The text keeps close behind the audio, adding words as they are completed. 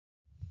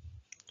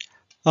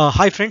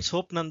Hi friends,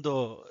 hope ನಂದು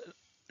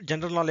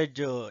general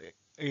knowledge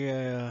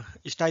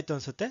ಇಷ್ಟ ಆಯ್ತು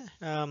ಅನ್ಸುತ್ತೆ.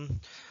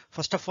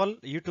 First of all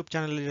YouTube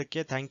channel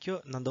ಇರೋಕ್ಕೆ ಥ್ಯಾಂಕ್ ಯು.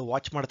 ನಂದು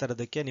ವಾಚ್ ಮಾಡ್ತಾ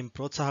ಇರೋದಕ್ಕೆ ನಿಮ್ಮ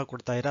ಪ್ರೋತ್ಸಾಹ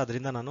ಕೊಡ್ತಾ ಇರೋ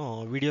ಅದರಿಂದ ನಾನು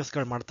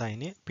ವಿಡಿಯೋಸ್ಗಳು ಮಾಡ್ತಾ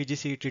ಇದ್ದೀನಿ.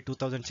 PGCET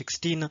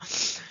 2016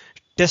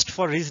 test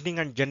for reasoning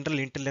and general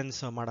intelligence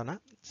ಮಾಡೋಣ.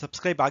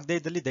 ಸಬ್ಸ್ಕ್ರೈಬ್ ಆಗದೇ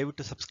ಇದ್ದಲ್ಲಿ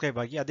ದಯವಿಟ್ಟು ಸಬ್ಸ್ಕ್ರೈಬ್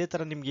ಆಗಿ. ಅದೇ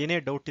ಥರ ನಿಮ್ಗೆ ಏನೇ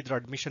ಡೌಟ್ ಇದ್ರೂ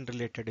ಅಡ್ಮಿಷನ್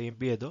ರಿಲೇಟೆಡ್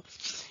MBAದು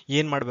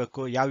ಏನು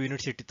ಮಾಡಬೇಕು, ಯಾವ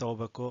ಯೂನಿವರ್ಸಿಟಿ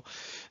ತೊಗೋಬೇಕು,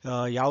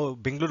 ಯಾವ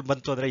ಬೆಂಗಳೂರು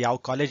ಬಂತು ಅಂದರೆ ಯಾವ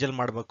ಕಾಲೇಜಲ್ಲಿ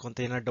ಮಾಡಬೇಕು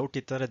ಅಂತ ಏನಾದ್ರು ಡೌಟ್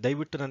ಇತ್ತು ಅಂದರೆ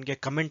ದಯವಿಟ್ಟು ನನಗೆ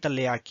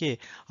ಕಮೆಂಟಲ್ಲಿ ಹಾಕಿ.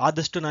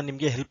 ಆದಷ್ಟು ನಾನು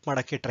ನಿಮಗೆ ಹೆಲ್ಪ್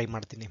ಮಾಡೋಕ್ಕೆ ಟ್ರೈ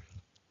ಮಾಡ್ತೀನಿ.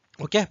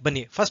 ಓಕೆ,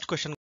 ಬನ್ನಿ ಫಸ್ಟ್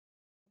ಕ್ವಶನ್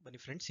ಬನ್ನಿ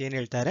ಫ್ರೆಂಡ್ಸ್. ಏನು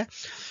ಹೇಳ್ತಾರೆ,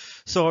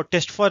 ಸೊ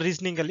ಟೆಸ್ಟ್ ಫಾರ್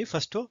ರೀಸನಿಂಗ್ ಅಲ್ಲಿ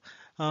ಫಸ್ಟು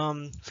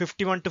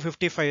 51 to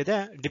 55 ಇದೆ,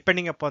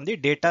 depending upon the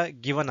data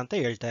given ಅಂತ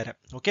ಹೇಳ್ತಾರೆ.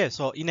 Okay,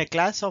 so in a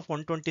class of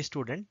 120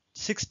 student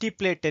 60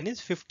 play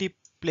tennis, 50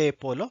 play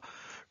polo,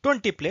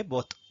 20 play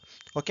both.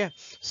 Okay,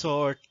 so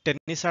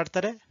tennis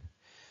ಆಡ್ತಾರೆ,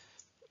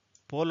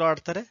 polo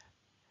ಆಡ್ತಾರೆ.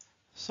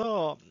 So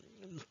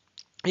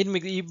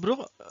ಇನ್ನು ಇಬ್ರು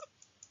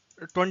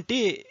 20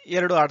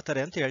 ಎರಡು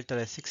ಆಡ್ತಾರೆ ಅಂತ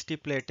ಹೇಳ್ತಾರೆ. 60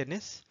 ಪ್ಲೇ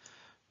ಟೆನ್ನಿಸ್,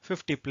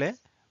 50 ಪ್ಲೇ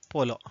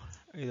ಪೋಲೋ.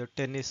 ಇದು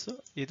ಟೆನ್ನಿಸ್ಸು,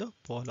 ಇದು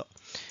ಪೋಲೋ.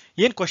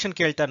 ಏನು ಕ್ವಶನ್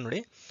ಕೇಳ್ತಾರೆ ನೋಡಿ,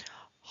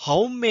 how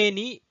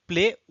many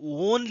play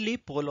only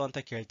polo ಅಂತ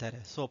ಕೇಳ್ತಾರೆ.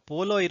 ಸೊ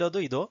ಪೋಲೋ ಇರೋದು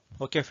ಇದು.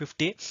 ಓಕೆ,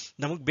 50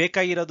 ನಮಗೆ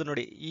ಬೇಕಾಗಿರೋದು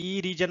ನೋಡಿ, ಈ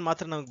ರೀಜನ್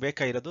ಮಾತ್ರ ನಮಗೆ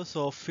ಬೇಕಾಗಿರೋದು.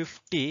 ಸೊ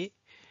 50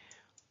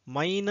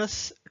 ಮೈನಸ್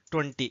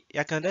 20,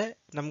 ಯಾಕಂದ್ರೆ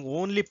ನಮ್ಗೆ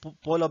ಓನ್ಲಿ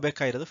ಪೋಲೋ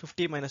ಬೇಕಾಗಿರೋದು.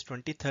 50 minus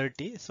 20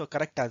 30. So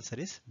correct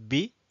answer is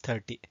B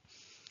 30.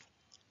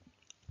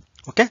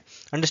 Okay,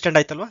 understand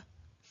ಆಯ್ತಲ್ವಾ?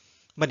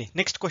 ಬನ್ನಿ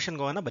ನೆಕ್ಸ್ಟ್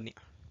ಕ್ವಶನ್ಗೆ ಹೋಗೋಣ. ಬನ್ನಿ.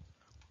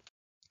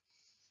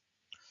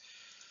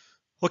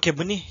 ಓಕೆ,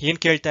 ಬನ್ನಿ ಏನು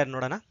ಕೇಳ್ತಾರೆ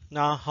ನೋಡೋಣ.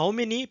 How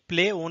many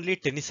play only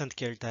tennis ಅಂತ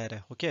ಕೇಳ್ತಾ ಇದ್ದಾರೆ.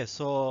 ಓಕೆ,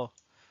 ಸೊ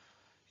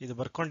ಇದು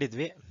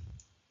ಬರ್ಕೊಂಡಿದ್ವಿ.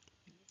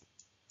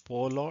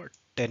 ಪೋಲೋ,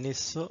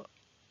 ಟೆನ್ನಿಸ್ಸು,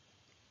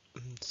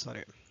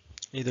 ಸಾರಿ,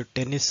 ಇದು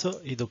ಟೆನ್ನಿಸ್ಸು,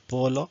 ಇದು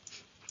ಪೋಲೋ,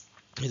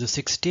 ಇದು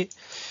 60,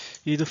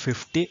 ಇದು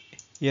 50,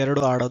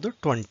 ಎರಡು ಆಡೋದು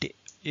 20,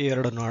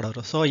 ಎರಡನ್ನು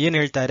ಆಡೋರು. ಸೊ ಏನು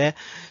ಹೇಳ್ತಾರೆ,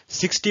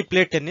 60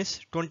 play tennis,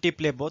 20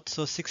 play both.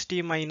 So 60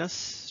 minus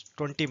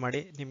 20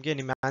 ಮಾಡಿ, ನಿಮಗೆ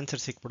ನಿಮ್ಮ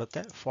ಆನ್ಸರ್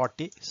ಸಿಕ್ಬಿಡುತ್ತೆ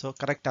 40. So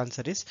correct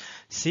answer is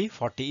C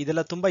 40.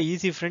 ಇದೆಲ್ಲ ತುಂಬ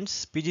ಈಸಿ ಫ್ರೆಂಡ್ಸ್.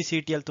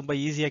 PGCET ಅಲ್ಲಿ ತುಂಬ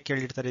ಈಸಿಯಾಗಿ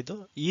ಕೇಳಿರ್ತಾರೆ. ಇದು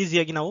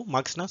ಈಸಿಯಾಗಿ ನಾವು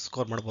ಮಾರ್ಕ್ಸ್ನ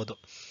ಸ್ಕೋರ್ ಮಾಡ್ಬೋದು.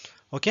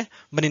 ಓಕೆ,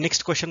 ಬನ್ನಿ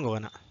ನೆಕ್ಸ್ಟ್ ಕ್ವಶನ್ಗೆ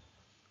ಹೋಗೋಣ.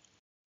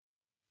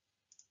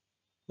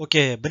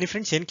 ಓಕೆ, ಬನ್ನಿ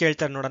ಫ್ರೆಂಡ್ಸ್, ಏನು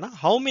ಕೇಳ್ತಾರೆ ನೋಡೋಣ.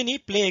 How many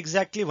play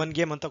exactly one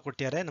game ಅಂತ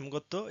ಕೊಟ್ಟಿದ್ದಾರೆ. ನಮ್ಗೆ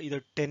ಗೊತ್ತು, ಇದು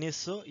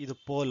ಟೆನ್ನಿಸ್ಸು, ಇದು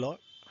ಪೋಲೋ.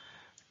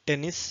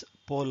 ಟೆನ್ನಿಸ್,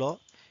 ಪೋಲೋ,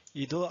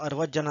 ಇದು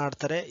 60 ಜನ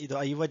ಆಡ್ತಾರೆ, ಇದು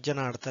 50 ಜನ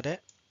ಆಡ್ತಾರೆ.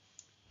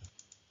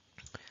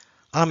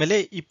 ಆಮೇಲೆ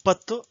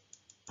 20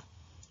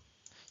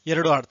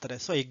 ಎರಡು ಆಡ್ತಾರೆ.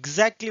 ಸೊ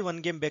ಎಕ್ಸಾಕ್ಟ್ಲಿ ಒನ್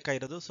ಗೇಮ್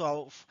ಬೇಕಾಗಿರೋದು. ಸೊ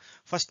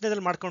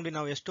ಫಸ್ಟ್ನೇದಲ್ಲಿ ಮಾಡ್ಕೊಂಡ್ವಿ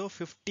ನಾವು ಎಷ್ಟು,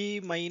 50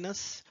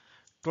 ಮೈನಸ್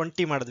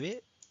 20 ಮಾಡಿದ್ವಿ,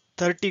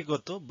 30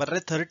 ಗೊತ್ತು,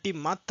 ಬರ್ರೆ 30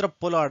 ಮಾತ್ರ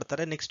ಪೋಲೋ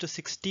ಆಡ್ತಾರೆ. ನೆಕ್ಸ್ಟ್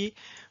 60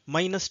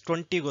 ಮೈನಸ್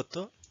 20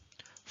 ಗೊತ್ತು,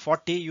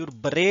 40. ಇವ್ರು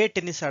ಬರೇ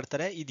ಟೆನ್ನಿಸ್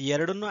ಆಡ್ತಾರೆ. ಇದು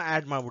ಎರಡನ್ನೂ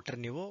ಆ್ಯಡ್ ಮಾಡಿಬಿಟ್ರೆ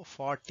ನೀವು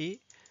 40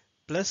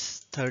 plus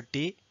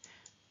 30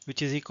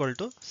 which is equal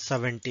to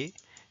 70.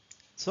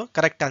 So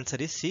correct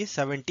answer is C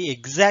 70.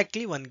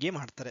 Exactly one game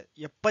ಆಡ್ತಾರೆ.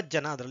 70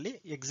 ಜನ ಅದರಲ್ಲಿ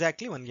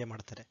ಎಕ್ಸಾಕ್ಟ್ಲಿ ಒನ್ ಗೇಮ್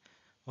ಆಡ್ತಾರೆ.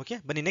 ಓಕೆ,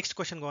 ಬನ್ನಿ ನೆಕ್ಸ್ಟ್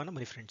ಕ್ವಶನ್ಗೆ ಹೋಗೋಣ.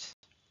 ಬನ್ನಿ ಫ್ರೆಂಡ್ಸ್.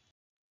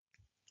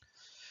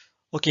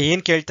 ಓಕೆ,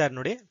 ಏನು ಕೇಳ್ತಾರೆ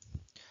ನೋಡಿ,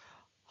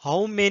 how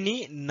many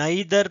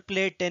neither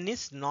play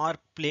tennis ನಾರ್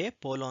ಪ್ಲೇ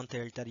ಪೋಲೋ ಅಂತ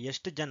ಹೇಳ್ತಾರೆ.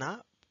 ಎಷ್ಟು ಜನ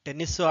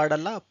ಟೆನ್ನಿಸ್ಸು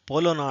ಆಡಲ್ಲ,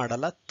 ಪೋಲೋನು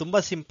ಆಡಲ್ಲ. ತುಂಬ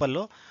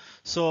ಸಿಂಪಲ್ಲು.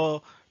 ಸೊ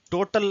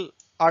ಟೋಟಲ್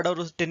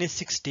ಆಡೋರು ಟೆನ್ನಿಸ್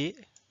 60,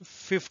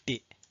 50.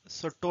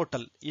 ಸೊ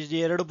ಟೋಟಲ್ ಇದು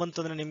ಎರಡು ಬಂತು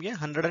ಅಂದರೆ ನಿಮಗೆ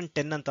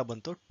 110 ಅಂತ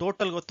ಬಂತು.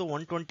 ಟೋಟಲ್ ಗೊತ್ತು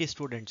 120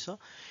 ಸ್ಟೂಡೆಂಟ್ಸು.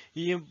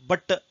 ಈ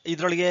ಬಟ್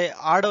ಇದರೊಳಗೆ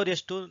ಆಡೋರು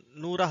ಎಷ್ಟು,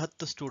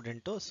 110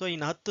 ಸ್ಟೂಡೆಂಟು. ಸೊ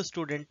ಇನ್ನು 10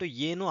 ಸ್ಟೂಡೆಂಟು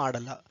ಏನೂ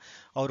ಆಡಲ್ಲ.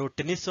 ಅವರು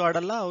ಟೆನ್ನಿಸ್ಸು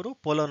ಆಡಲ್ಲ, ಅವರು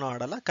ಪೋಲೋನು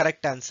ಆಡಲ್ಲ.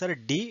 Correct answer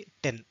D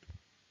 10.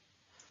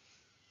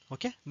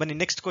 ಓಕೆ, ಬನ್ನಿ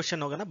ನೆಕ್ಸ್ಟ್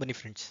ಕ್ವಶನ್ ಹೋಗೋಣ. ಬನ್ನಿ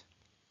ಫ್ರೆಂಡ್ಸ್.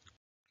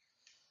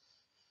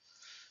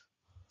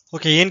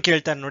 ಓಕೆ, ಏನು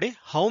ಕೇಳ್ತಾರೆ ನೋಡಿ,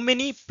 how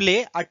many play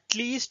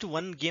at least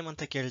one game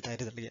ಅಂತ ಕೇಳ್ತಾ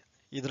ಇರೋದ್ರಿಗೆ.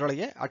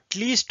 ಇದರೊಳಗೆ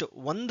ಅಟ್ಲೀಸ್ಟ್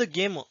ಒಂದು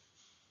ಗೇಮು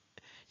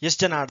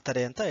ಎಷ್ಟು ಜನ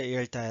ಆಡ್ತಾರೆ ಅಂತ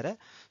ಹೇಳ್ತಾ ಇದ್ದಾರೆ.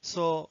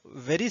 So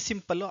very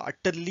simple.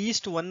 At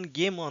least one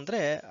game ಅಂದರೆ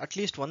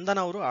ಅಟ್ಲೀಸ್ಟ್ ಒಂದನ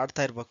ಅವರು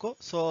ಆಡ್ತಾ ಇರಬೇಕು.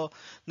 ಸೊ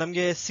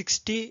ನಮಗೆ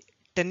 60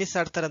 ಟೆನ್ನಿಸ್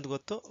ಆಡ್ತಾರೆ ಅಂತ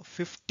ಗೊತ್ತು,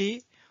 50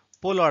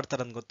 ಪೋಲೋ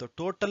ಆಡ್ತಾರೆ ಅಂತ ಗೊತ್ತು.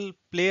 ಟೋಟಲ್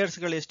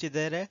ಪ್ಲೇಯರ್ಸ್ಗಳು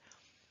ಎಷ್ಟಿದ್ದಾರೆ,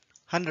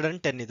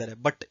 110 ಇದ್ದಾರೆ.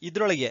 ಬಟ್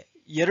ಇದರೊಳಗೆ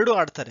ಎರಡು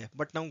ಆಡ್ತಾರೆ.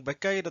 ಬಟ್ ನಮ್ಗೆ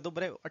ಬೇಕಾಗಿರೋದು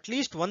ಬರೀ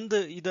ಅಟ್ಲೀಸ್ಟ್ ಒಂದು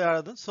ಇದು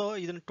ಆಡೋದು. ಸೊ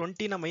ಇದನ್ನು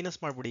 20ನ ಮೈನಸ್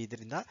ಮಾಡಿಬಿಡಿ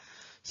ಇದರಿಂದ.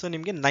 ಸೊ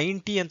ನಿಮಗೆ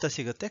 90 ಅಂತ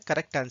ಸಿಗುತ್ತೆ.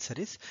 Correct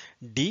answer is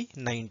D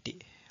 90.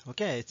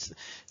 Okay, it's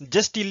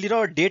just ಇಲ್ಲಿರೋ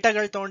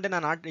ಡೇಟಾಗಳು ತೊಗೊಂಡೆ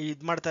ನಾನು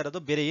ಇದು ಮಾಡ್ತಾ ಇರೋದು,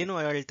 ಬೇರೆ ಏನು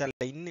ಹೇಳ್ತಾ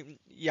ಇಲ್ಲ. ಇನ್ನು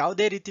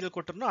ಯಾವುದೇ ರೀತಿಯಲ್ಲಿ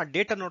ಕೊಟ್ಟರು ಆ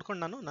ಡೇಟಾ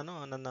ನೋಡ್ಕೊಂಡು ನಾನು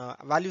ನನ್ನ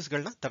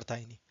ವ್ಯಾಲ್ಯೂಸ್ಗಳನ್ನ ತರ್ತಾ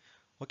ಇದ್ದೀನಿ.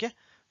 ಓಕೆ,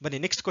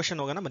 ಬನ್ನಿ ನೆಕ್ಸ್ಟ್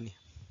ಕ್ವಶನ್ ಹೋಗೋಣ. ಬನ್ನಿ.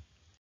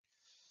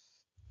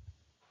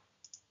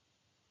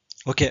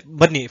 ಓಕೆ,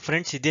 ಬನ್ನಿ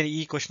ಫ್ರೆಂಡ್ಸ್, ಇದೇ ಈ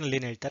ಕ್ವಶನ್ ಅಲ್ಲಿ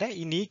ಏನು ಹೇಳ್ತಾರೆ,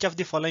 in each of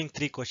the following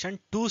 3 question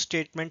 2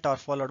 statement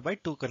are followed by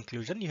 2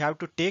 conclusion. You have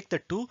to take the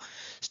 2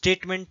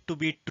 statement two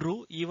be true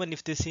even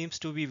if they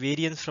seems to B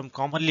variance from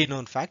commonly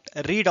known fact.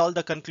 Read all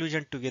the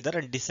conclusion together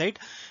and decide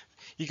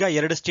ಈಗ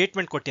ಎರಡು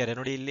statement ಕೊಟ್ಟಿದ್ದಾರೆ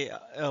ನೋಡಿ ಇಲ್ಲಿ,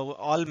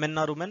 all men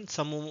or women,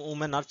 some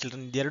women R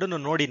children, ಇದೆರಡನ್ನು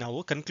ನೋಡಿ ನಾವು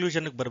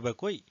ಕನ್ಕ್ಲೂಷನ್ಗೆ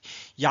ಬರಬೇಕು,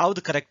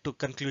 ಯಾವ್ದು correct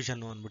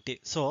conclusion ಅಂದ್ಬಿಟ್ಟು.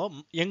 ಸೊ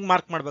ಹೆಂಗ್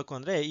ಮಾರ್ಕ್ ಮಾಡಬೇಕು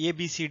ಅಂದ್ರೆ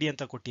ABCD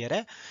ಅಂತ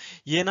ಕೊಟ್ಟಿದ್ದಾರೆ.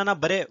 ಏನಾನ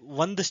ಬರೇ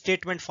ಒಂದು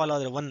ಸ್ಟೇಟ್ಮೆಂಟ್ ಫಾಲೋ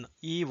ಆದ್ರೆ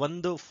ಈ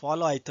ಒಂದು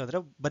ಫಾಲೋ ಆಯ್ತು ಅಂದ್ರೆ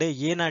ಬರೇ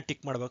ಎನ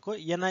ಟಿಕ್ ಮಾಡಬೇಕು,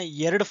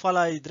 ಎರಡು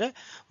ಫಾಲೋ ಇದ್ರೆ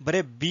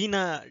ಬರೇ ಬಿನ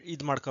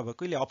ಇದು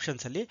ಮಾಡ್ಕೋಬೇಕು ಇಲ್ಲಿ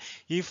ಆಪ್ಷನ್ಸ್ ಅಲ್ಲಿ.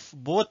 ಇಫ್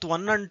ಬೋತ್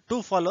 1 and 2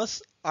 ಫಾಲೋಸ್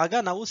ಆಗ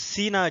ನಾವು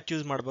ಸಿ ನ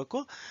ಚೂಸ್ ಮಾಡಬೇಕು.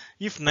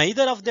 If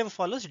neither of them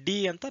follows D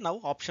ಅಂತ ನಾವು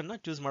ಆಪ್ಷನ್ ನ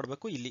ಚೂಸ್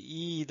ಮಾಡಬೇಕು. ಇಲ್ಲಿ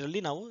ಈ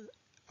ಇದರಲ್ಲಿ ನಾವು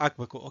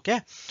ಹಾಕ್ಬೇಕು. ಓಕೆ,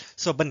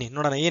 ಸೊ ಬನ್ನಿ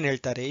ನೋಡೋಣ ಏನ್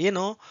ಹೇಳ್ತಾರೆ.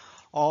 ಏನು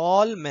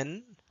all men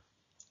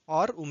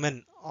or women,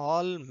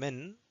 all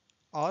men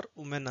or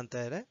women ಅಂತ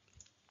ಇದೆ.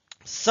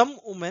 ಸಮ್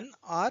ವುಮೆನ್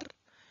ಆರ್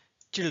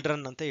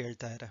ಚಿಲ್ಡ್ರನ್ ಅಂತ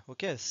ಹೇಳ್ತಾ ಇದ್ದಾರೆ.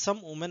 Okay,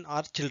 some women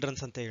R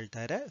children's ಅಂತ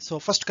ಹೇಳ್ತಾ ಇದ್ದಾರೆ. ಸೊ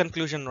ಫಸ್ಟ್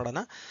ಕನ್ಕ್ಲೂಷನ್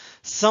ನೋಡೋಣ.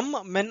 Some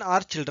men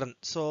R children,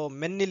 so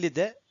men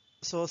ಇಲ್ಲಿದೆ,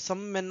 so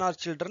some men R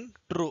children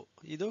true,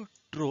 ಇದು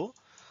true.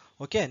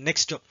 Okay,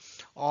 next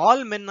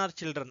all men R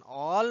children,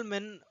 all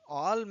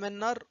men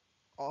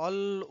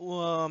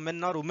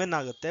or women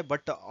ಆಗುತ್ತೆ,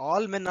 but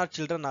all men R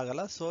children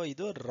ಆಗಲ್ಲ, so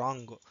ಇದು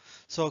wrong.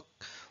 So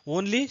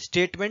only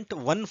statement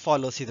 1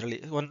 follows, ಇದರಲ್ಲಿ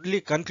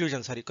only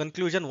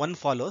conclusion 1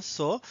 follows.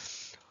 So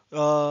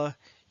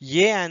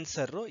A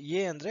answer, A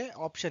ಅಂದ್ರೆ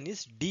option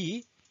is D,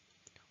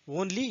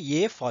 only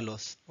A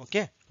follows.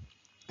 Okay,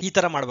 ಈ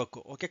ತರ ಮಾಡಬೇಕು.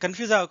 Okay,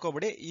 confuse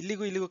ಹಾಕೋಬೇಡಿ,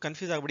 ಇಲ್ಲಿಗೂ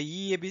confuse ಆಗಬೇಡಿ.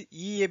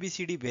 ಈ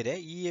ABCD ಬೇರೆ,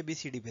 ಈ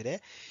ABCD ಬೇರೆ,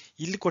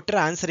 ಇಲ್ಲಿ ಕೊಟ್ಟರೆ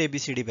ಆನ್ಸರ್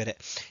ABCD ಬೇರೆ.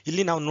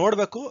 ಇಲ್ಲಿ ನಾವು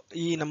ನೋಡಬೇಕು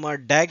ಈ ನಮ್ಮ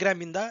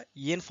ಡಯಾಗ್ರಾಮ್ ಇಂದ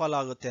ಏನ್ ಫಾಲೋ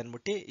ಆಗುತ್ತೆ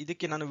ಅಂದ್ಬಿಟ್ಟು.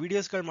 ಇದಕ್ಕೆ ನಾನು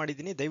ವಿಡಿಯೋಸ್ಗಳು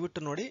ಮಾಡಿದ್ದೀನಿ,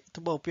 ದಯವಿಟ್ಟು ನೋಡಿ,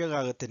 ತುಂಬಾ ಉಪಯೋಗ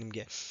ಆಗುತ್ತೆ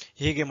ನಿಮಗೆ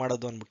ಹೇಗೆ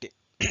ಮಾಡೋದು ಅಂದ್ಬಿಟ್ಟು.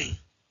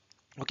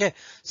 ಓಕೆ,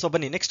 ಸೊ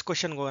ಬನ್ನಿ ನೆಕ್ಸ್ಟ್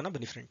ಕ್ವಶನ್ಗೆ ಹೋಗೋಣ.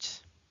 ಬನ್ನಿ ಫ್ರೆಂಡ್ಸ್.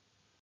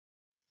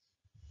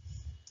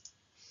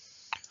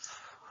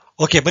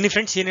 ಓಕೆ, ಬನ್ನಿ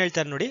ಫ್ರೆಂಡ್ಸ್, ಏನ್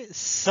ಹೇಳ್ತಾರೆ ನೋಡಿ.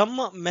 Some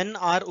men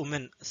or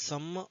women,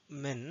 some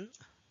men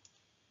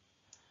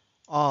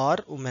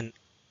or women.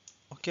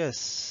 Okay,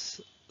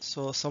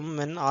 so some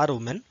men or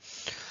women.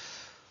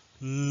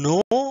 No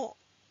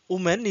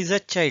women is a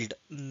child,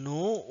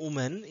 no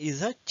women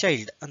is a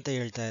child ಅಂತ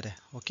ಹೇಳ್ತಾರೆ.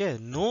 ಓಕೆ,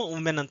 ನೋ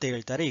ವುಮೆನ್ ಅಂತ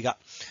ಹೇಳ್ತಾರೆ. ಈಗ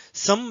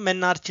some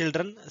men R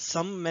children,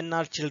 some men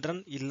R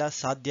children, ಇಲ್ಲ,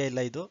 ಸಾಧ್ಯ ಇಲ್ಲ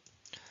ಇದು.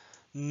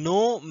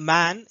 No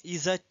man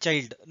is a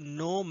child,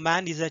 no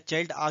man is a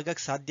child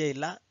ಆಗಕ್ ಸಾಧ್ಯ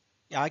ಇಲ್ಲ.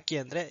 ಯಾಕೆ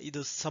ಅಂದ್ರೆ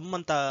ಇದು ಸಮ್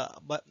ಅಂತ,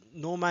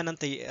 ನೋ ಮ್ಯಾನ್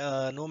ಅಂತ,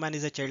 no man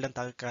is a child ಅಂತ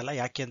ಆಗಲ್ಲ.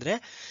 ಯಾಕೆ ಅಂದ್ರೆ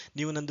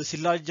ನೀವು ನಂದು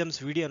ಸಿಲಾಜಿಸಮ್ಸ್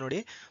ವಿಡಿಯೋ ನೋಡಿ,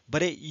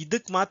 ಬರೀ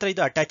ಇದಕ್ ಮಾತ್ರ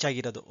ಇದು ಅಟ್ಯಾಚ್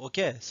ಆಗಿರೋದು.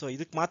 ಓಕೆ, ಸೊ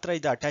ಇದಕ್ ಮಾತ್ರ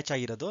ಇದು ಅಟ್ಯಾಚ್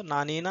ಆಗಿರೋದು.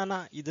 ನಾನೇನಾನ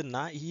ಇದನ್ನ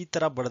ಈ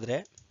ತರ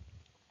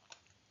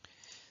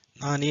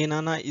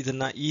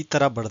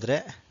ಬರೆದ್ರೆ,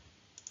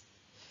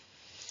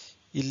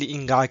 ಇಲ್ಲಿ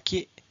ಹಿಂಗ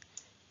ಹಾಕಿ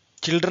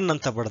ಚಿಲ್ಡ್ರನ್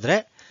ಅಂತ ಬರೆದ್ರೆ,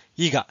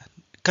 ಈಗ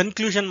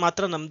ಕನ್ಕ್ಲೂಷನ್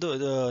ಮಾತ್ರ ನಮ್ದು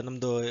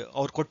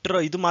ಅವ್ರು ಕೊಟ್ಟಿರೋ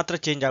ಇದು ಮಾತ್ರ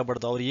ಚೇಂಜ್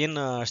ಆಗ್ಬಾರ್ದು. ಅವ್ರು ಏನ್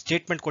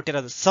ಸ್ಟೇಟ್ಮೆಂಟ್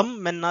ಕೊಟ್ಟಿರೋದು some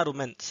men or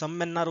women, some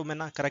men or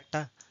women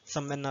ಕರೆಕ್ಟಾ?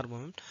 Some men or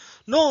women.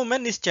 No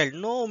women is child,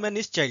 no women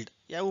is child,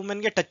 ಯಾವ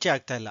ವುಮೆನ್ಗೆ ಟಚ್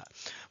ಆಗ್ತಾ ಇಲ್ಲ.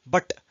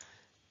 ಬಟ್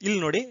ಇಲ್ಲಿ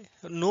ನೋಡಿ,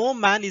 no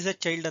man is a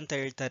child ಅಂತ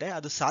ಹೇಳ್ತಾರೆ,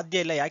 ಅದು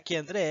ಸಾಧ್ಯ ಇಲ್ಲ. ಯಾಕೆ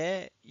ಅಂದ್ರೆ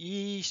ಈ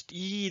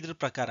ಇದ್ರ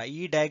ಪ್ರಕಾರ,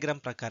 ಈ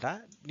ಡಯಾಗ್ರಾಮ್ ಪ್ರಕಾರ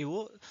ನೀವು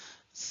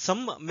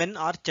ಸಮ್ ಮೆನ್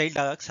ಆರ್ ಚೈಲ್ಡ್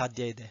ಆಗಕ್ಕೆ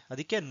ಸಾಧ್ಯ ಇದೆ.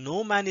 ಅದಕ್ಕೆ no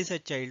man is a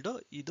child,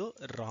 ಇದು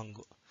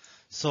wrong.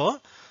 So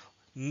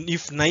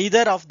if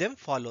neither of them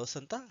follows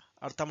ಅಂತ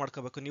ಅರ್ಥ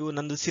ಮಾಡ್ಕೋಬೇಕು. ನೀವು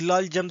ನಂದು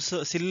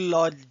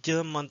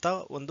ಸಿಲಾಜಿಸಮ್ ಅಂತ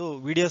ಒಂದು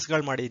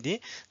ವಿಡಿಯೋಸ್ಗಳು ಮಾಡಿದ್ದೀನಿ,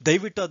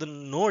 ದಯವಿಟ್ಟು ಅದನ್ನ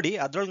ನೋಡಿ.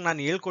 ಅದ್ರೊಳಗೆ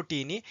ನಾನು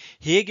ಹೇಳ್ಕೊಟ್ಟಿದ್ದೀನಿ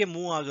ಹೇಗೆ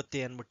ಮೂವ್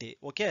ಆಗುತ್ತೆ ಅಂದ್ಬಿಟ್ಟು.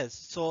 ಓಕೆ,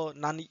 ಸೊ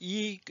ನಾನು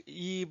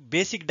ಈ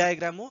ಬೇಸಿಕ್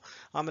ಡಯಾಗ್ರಾಮು,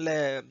 ಆಮೇಲೆ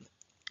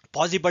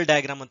ಪಾಸಿಬಲ್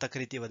ಡಯಾಗ್ರಾಮ್ ಅಂತ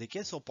ಕರಿತೀವಿ ಅದಕ್ಕೆ.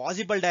 ಸೊ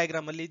ಪಾಸಿಬಲ್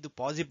ಡಯಾಗ್ರಾಮ್ ಅಲ್ಲಿ ಇದು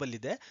ಪಾಸಿಬಲ್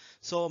ಇದೆ,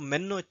 ಸೊ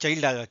ಮೆನ್ನು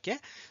ಚೈಲ್ಡ್ ಆಗಕ್ಕೆ.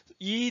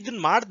 ಇದನ್ನ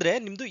ಮಾಡಿದ್ರೆ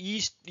ನಿಮ್ದು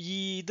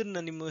ಇದನ್ನ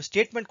ನಿಮ್ಮ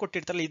ಸ್ಟೇಟ್ಮೆಂಟ್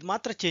ಕೊಟ್ಟಿರ್ತಾರಲ್ಲ, ಇದು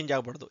ಮಾತ್ರ ಚೇಂಜ್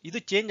ಆಗ್ಬಾರ್ದು. ಇದು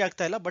ಚೇಂಜ್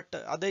ಆಗ್ತಾ ಇಲ್ಲ, ಬಟ್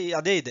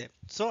ಅದೇ ಇದೆ.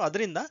 ಸೊ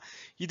ಅದರಿಂದ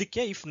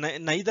ಇದಕ್ಕೆ if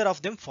neither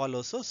of them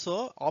follows, so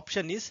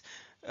option is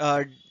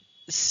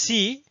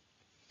C,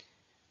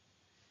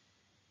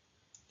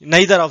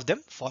 neither of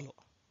them follow.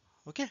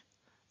 Okay,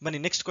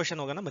 ಬನ್ನಿ ನೆಕ್ಸ್ಟ್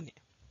ಕ್ವಶನ್ ಹೋಗೋಣ. ಬನ್ನಿ.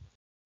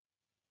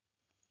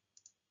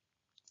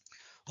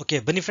 ಓಕೆ,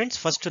 ಬನ್ನಿ ಫ್ರೆಂಡ್ಸ್,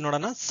 ಫಸ್ಟ್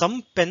ನೋಡೋಣ. Some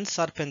pens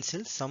R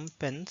pencil, some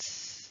pens,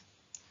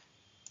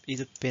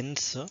 ಇದು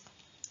pens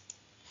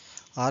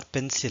R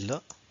pencil.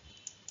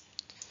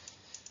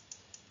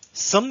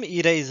 Some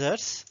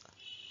ಇರೈಸರ್ಸ್,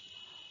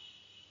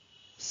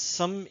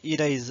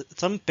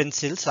 some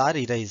pencils R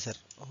ಇರೈಸರ್.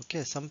 Okay,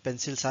 some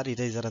pencils R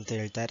ಇರೈಸರ್ ಅಂತ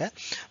ಹೇಳ್ತಾರೆ.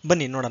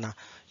 ಬನ್ನಿ ನೋಡೋಣ.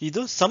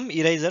 ಇದು ಸಮ್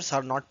ಇರೈಸರ್ಸ್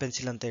ಆರ್ ನಾಟ್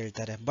ಪೆನ್ಸಿಲ್ ಅಂತ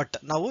ಹೇಳ್ತಾರೆ. ಬಟ್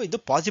ನಾವು ಇದು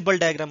ಪಾಸಿಬಲ್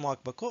ಡಯಾಗ್ರಾಮ್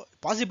ಹಾಕ್ಬೇಕು.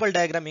 ಪಾಸಿಬಲ್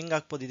ಡಯಾಗ್ರಾಮ್ ಹೆಂಗ್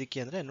ಹಾಕ್ಬೋದು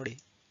ಇದಕ್ಕೆ ಅಂದ್ರೆ ನೋಡಿ,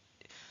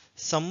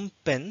 some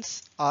pens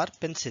are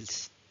pencils,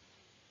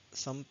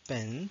 some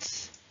pens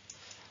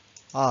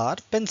are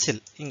pencil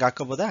ಹಿಂಗ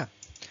ಹಾಕಬಹುದಾ?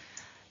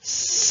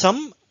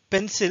 some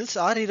pencils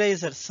are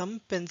eraser, some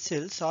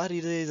pencils are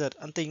eraser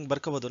ಅಂತ ಹಿಂಗ್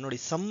ಬರ್ಕೋಬಹುದು ನೋಡಿ.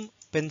 some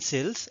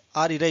pencils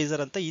are eraser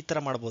ಅಂತ ಈ ತರ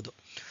ಮಾಡಬಹುದು.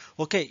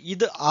 ಓಕೆ,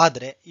 ಇದು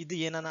ಆದ್ರೆ ಇದು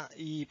ಏನಾನ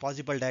ಈ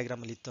ಪಾಸಿಬಲ್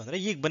ಡಯಾಗ್ರಾಮ್ ಅಲ್ಲಿ ಇತ್ತು ಅಂದ್ರೆ,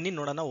 ಈಗ ಬನ್ನಿ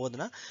ನೋಡೋಣ,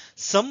 ಓದೋಣ.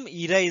 ಸಮ್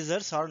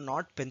ಇರೈಸರ್ಸ್ ಆರ್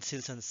ನಾಟ್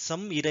ಪೆನ್ಸಿಲ್ಸ್ ಅಂತ,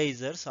 ಸಮ್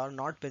ಇರೈಸರ್ಸ್ ಆರ್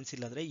ನಾಟ್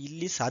ಪೆನ್ಸಿಲ್ ಅಂದ್ರೆ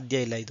ಇಲ್ಲಿ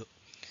ಸಾಧ್ಯ ಇಲ್ಲ. ಇದು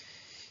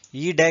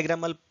ಈ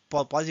ಡಯಾಗ್ರಾಮ್ ಅಲ್ಲಿ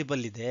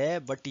ಪಾಸಿಬಲ್ ಇದೆ,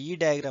 ಬಟ್ ಈ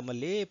ಡಯಾಗ್ರಾಮ್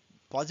ಅಲ್ಲಿ,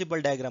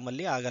 ಪಾಸಿಬಲ್ ಡಯಾಗ್ರಾಮ್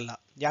ಅಲ್ಲಿ ಆಗಲ್ಲ.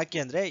 ಯಾಕೆ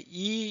ಅಂದರೆ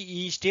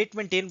ಈ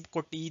ಸ್ಟೇಟ್ಮೆಂಟ್ ಏನು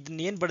ಕೊಟ್ಟು ಇದನ್ನ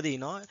ಏನು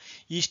ಬರ್ದೀನೋ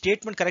ಈ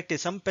ಸ್ಟೇಟ್ಮೆಂಟ್ ಕರೆಕ್ಟ್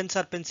ಇದೆ. Some pens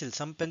R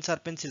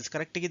pencils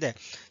ಕರೆಕ್ಟಿಗಿದೆ.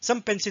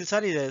 Some pencils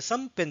R ಇದೆ,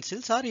 ಸಮ್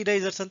ಪೆನ್ಸಿಲ್ಸ್ ಆರ್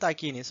ಇರೈಸರ್ಸ್ ಅಂತ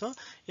ಹಾಕೀನಿ. ಸೊ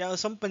ಯಾವ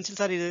ಸಮ್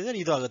ಪೆನ್ಸಿಲ್ಸ್ ಆರ್ ಇರೈಸರ್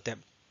ಇದು ಆಗುತ್ತೆ.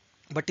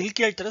 ಬಟ್ ಇಲ್ಲಿ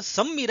ಕೇಳ್ತಾರೆ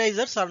ಸಮ್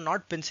ಇರೈಸರ್ಸ್ ಆರ್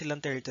ನಾಟ್ ಪೆನ್ಸಿಲ್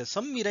ಅಂತ ಹೇಳ್ತಾರೆ.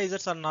 ಸಮ್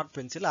ಇರೈಸರ್ಸ್ ಆರ್ ನಾಟ್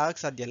ಪೆನ್ಸಿಲ್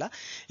ಆಗಕ್ಕೆ ಸಾಧ್ಯ ಇಲ್ಲ,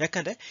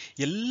 ಯಾಕಂದರೆ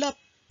ಎಲ್ಲ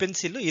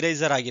ಪೆನ್ಸಿಲ್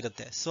ಇರೈಸರ್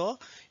ಆಗಿರುತ್ತೆ. ಸೊ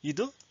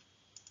ಇದು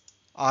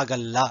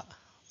ಆಗಲ್ಲ.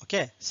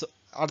 ಓಕೆ, ಸೊ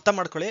ಅರ್ಥ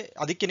ಮಾಡ್ಕೊಳ್ಳಿ.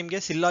 ಅದಕ್ಕೆ ನಿಮಗೆ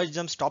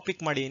ಸಿಲ್ಲಾಜಿಸಮ್ಸ್ ಟಾಪಿಕ್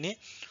ಮಾಡೀನಿ,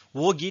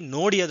 ಹೋಗಿ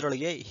ನೋಡಿ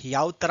ಅದರೊಳಗೆ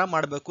ಯಾವ ಥರ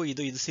ಮಾಡಬೇಕು.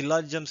 ಇದು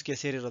ಸಿಲ್ಲಾಜಿಸಮ್ಸ್ಗೆ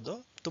ಸೇರಿರೋದು.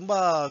 ತುಂಬ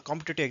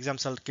ಕಾಂಪಿಟೇಟಿವ್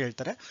ಎಕ್ಸಾಮ್ಸ್ ಅಲ್ಲಿ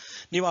ಕೇಳ್ತಾರೆ.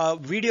 ನೀವು ಆ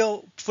ವಿಡಿಯೋ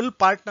ಫುಲ್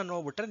ಪಾರ್ಟ್ನ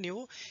ನೋಡ್ಬಿಟ್ರೆ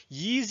ನೀವು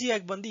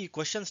ಈಸಿಯಾಗಿ ಬಂದು ಈ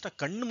ಕ್ವಶನ್ಸ್ನ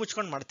ಕಣ್ಣು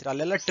ಮುಚ್ಕೊಂಡು ಮಾಡ್ತೀರಾ.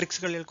 ಅಲ್ಲೆಲ್ಲ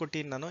ಟ್ರಿಕ್ಸ್ಗಳು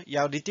ಹೇಳ್ಕೊಟ್ಟಿನಿ ನಾನು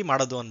ಯಾವ ರೀತಿ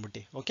ಮಾಡೋದು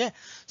ಅಂದ್ಬಿಟ್ಟು. Okay,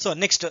 so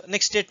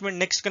next statement,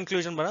 next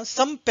conclusion ಬರೋಣ.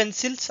 Some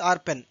pencils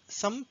R pen.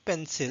 Some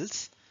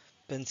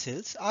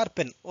pencils R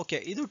pen. Okay,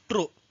 ಇದು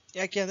ಟ್ರೂ.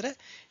 ಯಾಕೆ ಅಂದರೆ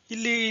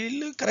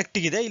ಇಲ್ಲೂ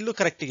ಕರೆಕ್ಟಿಗಿದೆ, ಇಲ್ಲೂ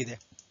ಕರೆಕ್ಟಿಗಿದೆ.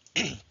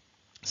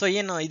 ಸೊ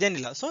ಏನು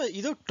ಇದೇನಿಲ್ಲ. ಸೊ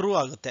ಇದು ಟ್ರೂ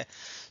ಆಗುತ್ತೆ.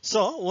 So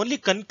only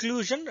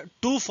conclusion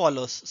two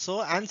follows. So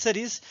answer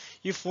is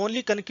if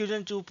only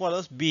conclusion two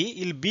follows B.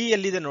 ಇಲ್ಲಿ ಬಿ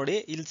ಎಲ್ಲಿದೆ ನೋಡಿ,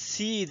 ಇಲ್ಲಿ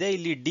ಸಿ ಇದೆ,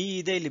 ಇಲ್ಲಿ ಡಿ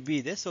ಇದೆ, ಇಲ್ಲಿ ಬಿ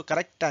ಇದೆ. So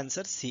correct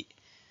answer C.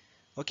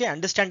 Okay,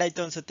 understand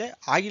ಆಯ್ತು ಅನ್ಸುತ್ತೆ.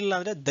 ಆಗಿಲ್ಲ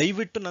ಅಂದರೆ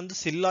ದಯವಿಟ್ಟು ನಂದು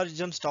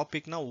ಸಿಲ್ಲಾಜಿಸಮ್ಸ್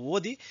ಟಾಪಿಕ್ನ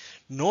ಓದಿ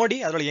ನೋಡಿ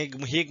ಅದರೊಳಗೆ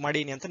ಹೇಗೆ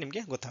ಮಾಡೀನಿ ಅಂತ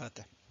ನಿಮಗೆ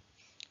ಗೊತ್ತಾಗುತ್ತೆ.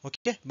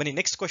 ಓಕೆ, ಬನ್ನಿ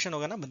ನೆಕ್ಸ್ಟ್ ಕ್ವಶನ್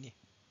ಹೋಗೋಣ. ಬನ್ನಿ.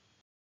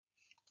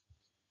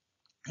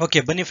 ಓಕೆ,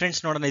 ಬನ್ನಿ ಫ್ರೆಂಡ್ಸ್,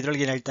 ನೋಡೋಣ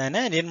ಇದ್ರೊಳಗೆ ಏನು ಹೇಳ್ತಾನೆ.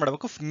 ಏನು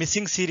ಮಾಡಬೇಕು,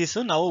 ಮಿಸ್ಸಿಂಗ್ ಸೀರೀಸ್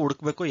ನಾವು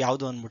ಹುಡುಕ್ಬೇಕು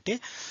ಯಾವುದು ಅಂದ್ಬಿಟ್ಟು.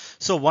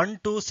 ಸೊ 1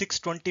 2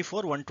 6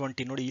 24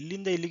 120 ನೋಡಿ,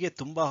 ಇಲ್ಲಿಂದ ಇಲ್ಲಿಗೆ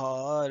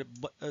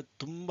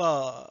ತುಂಬ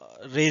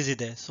ರೇಸ್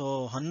ಇದೆ. ಸೊ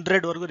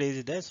 100ವರೆಗೂ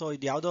ರೇಸ್ ಇದೆ. ಸೊ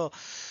ಇದು ಯಾವುದೋ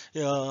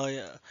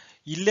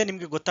ಇಲ್ಲೇ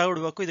ನಿಮಗೆ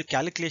ಗೊತ್ತಾಗ್ಬಿಡ್ಬೇಕು ಇದು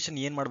ಕ್ಯಾಲ್ಕುಲೇಷನ್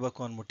ಏನು ಮಾಡಬೇಕು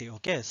ಅಂದ್ಬಿಟ್ಟು.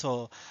 ಓಕೆ, ಸೊ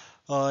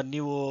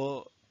ನೀವು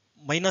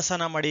ಮೈನಸ್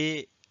ಅನ್ನ ಮಾಡಿ,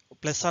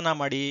 ಪ್ಲಸ್ ಅನ್ನ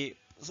ಮಾಡಿ,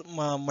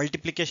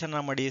 ಮಲ್ಟಿಪ್ಲಿಕೇಶನ್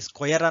ಮಾಡಿ,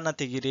 ಸ್ಕ್ವಯರ್ ಅನ್ನ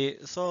ತೆಗೀರಿ.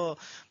 ಸೊ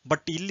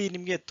ಬಟ್ ಇಲ್ಲಿ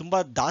ನಿಮಗೆ ತುಂಬ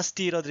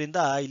ಜಾಸ್ತಿ ಇರೋದ್ರಿಂದ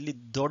ಇಲ್ಲಿ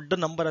ದೊಡ್ಡ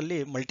ನಂಬರಲ್ಲಿ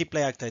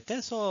ಮಲ್ಟಿಪ್ಲೈ ಆಗ್ತೈತೆ.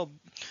 ಸೊ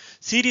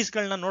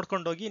ಸೀರೀಸ್ಗಳನ್ನ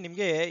ನೋಡ್ಕೊಂಡೋಗಿ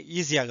ನಿಮಗೆ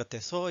ಈಸಿ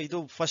ಆಗುತ್ತೆ. ಸೊ ಇದು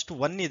ಫಸ್ಟ್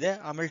 1 ಇದೆ,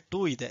 ಆಮೇಲೆ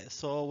 2 ಇದೆ.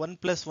 ಸೊ 1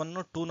 + 1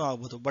 2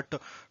 ಆಗ್ಬೋದು. ಬಟ್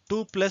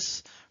 2 +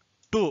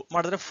 2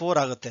 ಮಾಡಿದ್ರೆ 4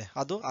 ಆಗುತ್ತೆ.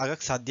 ಅದು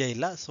ಆಗಕ್ಕೆ ಸಾಧ್ಯ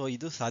ಇಲ್ಲ. ಸೊ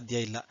ಇದು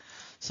ಸಾಧ್ಯ ಇಲ್ಲ.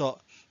 ಸೊ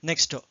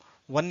ನೆಕ್ಸ್ಟ್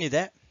 1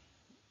 ಇದೆ.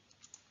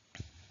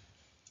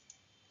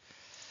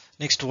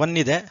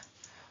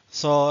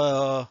 ಸೊ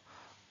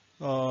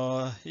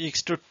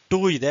ನೆಕ್ಸ್ಟ್ 2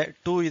 ಇದೆ.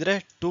 2 ಇದ್ರೆ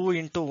 2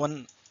 × 1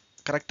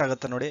 ಕರೆಕ್ಟ್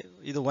ಆಗುತ್ತೆ ನೋಡಿ.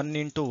 ಇದು 1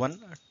 × 1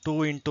 2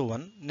 ×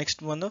 1.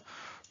 ನೆಕ್ಸ್ಟ್ ಒಂದು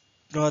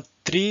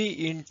 3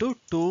 ×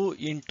 2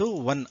 ×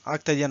 1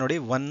 ಆಗ್ತಾ ಇದೆಯಾ ನೋಡಿ.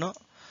 1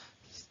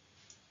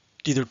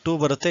 ಇದು 2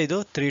 ಬರುತ್ತೆ, ಇದು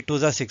 3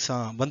 2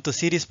 6 ಬಂತು,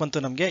 ಸೀರೀಸ್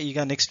ಬಂತು ನಮಗೆ. ಈಗ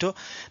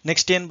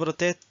ನೆಕ್ಸ್ಟ್ ಏನು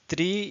ಬರುತ್ತೆ,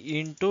 3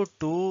 ×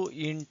 2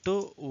 ×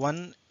 1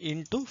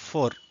 ×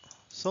 4.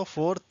 ಸೊ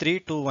 4 3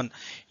 2 1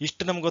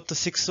 ಇಷ್ಟು ನಮ್ಗೆ ಗೊತ್ತು.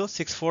 6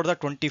 4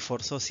 24.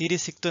 ಸೊ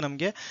ಸೀರೀಸ್ ಸಿಕ್ತು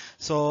ನಮಗೆ.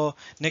 ಸೊ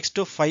ನೆಕ್ಸ್ಟ್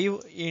 5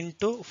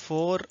 ×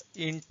 4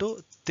 ×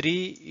 3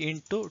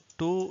 ×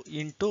 2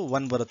 ×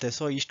 1 ಬರುತ್ತೆ.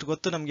 ಸೊ ಇಷ್ಟು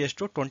ಗೊತ್ತು ನಮಗೆ.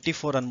 ಎಷ್ಟು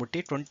 24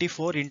 ಅಂದ್ಬಿಟ್ಟು.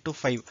 24 ×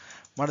 5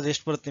 ಮಾಡಿದ್ರೆ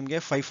ಎಷ್ಟು ಬರುತ್ತೆ ನಿಮಗೆ,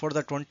 5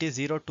 4 20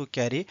 0 2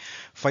 ಕ್ಯಾರಿ,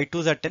 5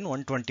 2 10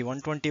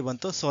 120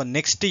 ಬಂತು. ಸೊ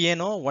ನೆಕ್ಸ್ಟ್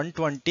ಏನು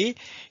 120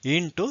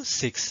 ×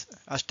 6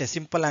 ಅಷ್ಟೇ,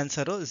 simple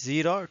answer.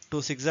 0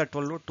 2 6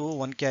 12 2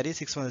 1 carry,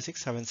 6 1 6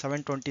 7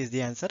 720 is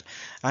the answer.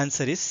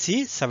 Answer is C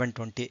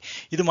 720.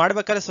 ಇದು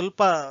ಮಾಡ್ಬೇಕಾದ್ರೆ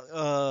ಸ್ವಲ್ಪ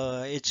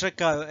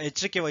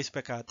ಎಚ್ಚರಿಕೆ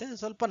ವಹಿಸ್ಬೇಕಾಗತ್ತೆ.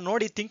 ಸ್ವಲ್ಪ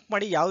ನೋಡಿ ಥಿಂಕ್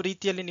ಮಾಡಿ ಯಾವ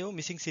ರೀತಿಯಲ್ಲಿ ನೀವು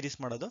ಮಿಸ್ಸಿಂಗ್ ಸೀರೀಸ್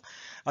ಮಾಡೋದು.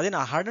 ಅದೇನು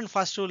ಹಾರ್ಡ್ ಆ್ಯಂಡ್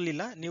ಫಾಸ್ಟ್ ರೂಲ್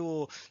ಇಲ್ಲ. ನೀವು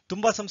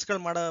ತುಂಬ ಸಮ್ಸ್ಗಳು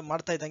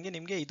ಮಾಡ್ತಾ ಇದ್ದಂಗೆ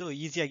ನಿಮಗೆ ಇದು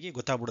ಈಸಿಯಾಗಿ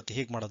ಗೊತ್ತಾಗ್ಬಿಡುತ್ತೆ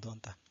ಹೇಗೆ ಮಾಡೋದು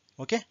ಅಂತ.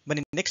 ಓಕೆ,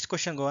 ಬನ್ನಿ ನೆಕ್ಸ್ಟ್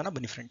ಕ್ವಶನ್ಗೆ ಹೋಗೋಣ.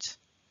 ಬನ್ನಿ ಫ್ರೆಂಡ್ಸ್.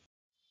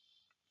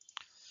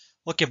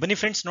 ಓಕೆ, ಬನ್ನಿ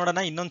ಫ್ರೆಂಡ್ಸ್, ನೋಡೋಣ.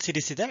 ಇನ್ನೊಂದು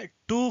ಸೀರೀಸ್ ಇದೆ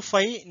 2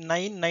 5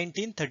 9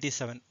 19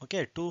 37. ಓಕೆ,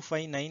 2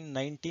 5 9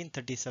 19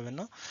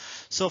 37.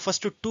 ಸೊ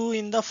ಫಸ್ಟ್ 2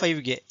 ಇಂದ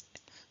 5ಗೆ.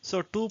 ಸೊ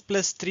 2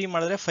 + 3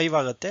 ಮಾಡಿದ್ರೆ 5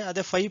 ಆಗುತ್ತೆ.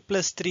 ಅದೇ 5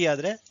 + 3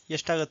 ಆದರೆ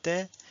ಎಷ್ಟಾಗುತ್ತೆ,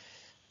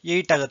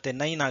 8 ಆಗುತ್ತೆ,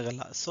 9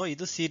 ಆಗಲ್ಲ. ಸೊ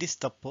ಇದು ಸೀರೀಸ್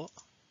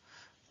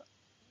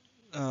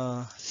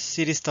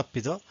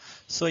ತಪ್ಪಿದು.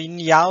 ಸೊ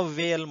ಇನ್ನು ಯಾವ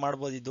ವೇ ಅಲ್ಲಿ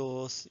ಮಾಡ್ಬೋದು ಇದು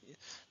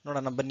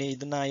ನೋಡೋಣ ಬನ್ನಿ.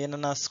 ಇದನ್ನ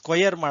ಏನನ್ನ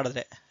ಸ್ಕ್ವಯರ್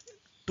ಮಾಡಿದ್ರೆ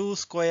 2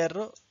 ಸ್ಕ್ವಯರ್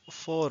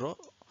 4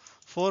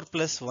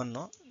 +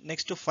 1.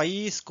 ನೆಕ್ಸ್ಟ್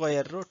 5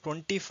 ಸ್ಕ್ವಯರ್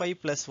 25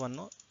 + 1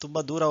 ತುಂಬ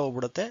ದೂರ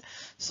ಹೋಗ್ಬಿಡುತ್ತೆ.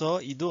 ಸೊ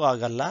ಇದು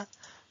ಆಗಲ್ಲ.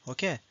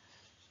 ಓಕೆ,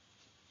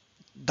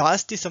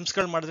 ಜಾಸ್ತಿ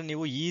ಸಮ್ಸ್ಗಳು ಮಾಡಿದ್ರೆ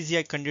ನೀವು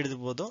ಈಸಿಯಾಗಿ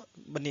ಕಂಡುಹಿಡಿದ್ಬೋದು.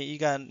 ಬನ್ನಿ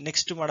ಈಗ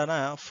ನೆಕ್ಸ್ಟ್ ಮಾಡೋಣ.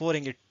 4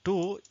 ಹಿಂಗೆ 2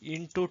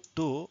 ×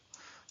 2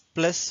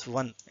 +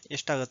 1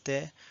 ಎಷ್ಟಾಗುತ್ತೆ,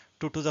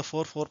 2 2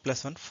 4 4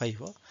 + 1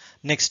 5.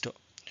 ನೆಕ್ಸ್ಟ್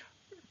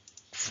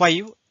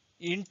 5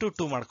 ×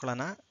 2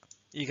 ಮಾಡ್ಕೊಳ್ಳೋಣ.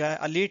 ಈಗ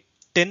ಅಲ್ಲಿ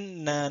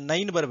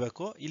 9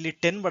 ಬರಬೇಕು, ಇಲ್ಲಿ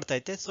 10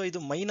 ಬರ್ತೈತೆ. ಸೊ ಇದು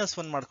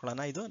 -1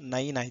 ಮಾಡ್ಕೊಳ್ಳೋಣ, ಇದು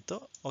 9 ಆಯಿತು.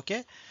 ಓಕೆ,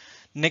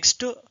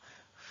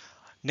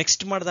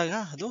 ನೆಕ್ಸ್ಟ್ ಮಾಡಿದಾಗ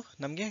ಅದು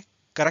ನಮಗೆ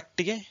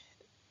ಕರೆಕ್ಟಿಗೆ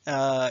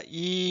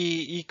ಈ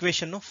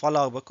ಈಕ್ವೇಷನ್ನು ಫಾಲೋ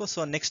ಆಗಬೇಕು. So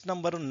next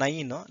number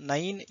 9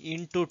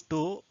 ×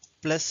 2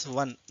 +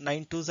 1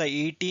 9 2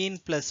 18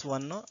 +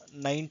 1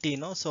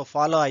 19. So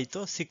follow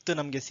ಆಯಿತು, ಸಿಕ್ತು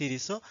ನಮಗೆ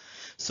ಸೀರೀಸು.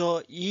 ಸೊ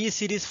ಈ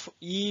ಸೀರೀಸ್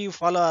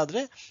ಫಾಲೋ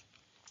ಆದರೆ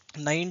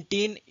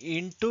 19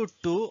 ಇಂಟು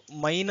 2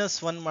 ಮೈನಸ್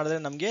 1 ಮಾಡಿದ್ರೆ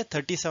ನಮಗೆ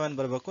 37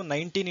 ಬರಬೇಕು.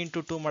 19 ಇಂಟು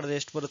 2 ಮಾಡಿದ್ರೆ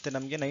ಎಷ್ಟು ಬರುತ್ತೆ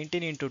ನಮಗೆ?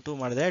 19 ಇಂಟು 2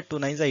 ಮಾಡಿದ್ರೆ 2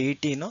 9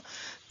 18,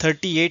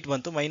 38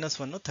 ಬಂತು, ಮೈನಸ್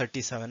 1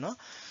 37.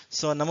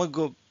 ಸೊ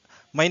ನಮಗೂ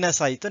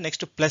ಮೈನಸ್ ಆಯಿತು.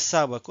 ನೆಕ್ಸ್ಟ್ ಪ್ಲಸ್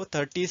ಆಗಬೇಕು.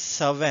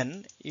 37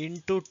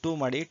 ಇಂಟು 2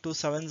 ಮಾಡಿ, 2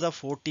 7s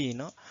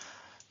 14,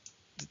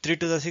 3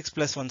 to the 6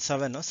 plus 1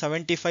 7,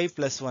 75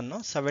 plus 1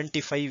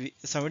 75,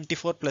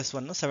 74 plus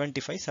 1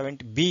 75,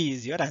 70. B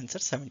is your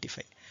answer,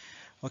 75.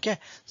 Okay,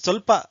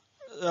 ಸ್ವಲ್ಪ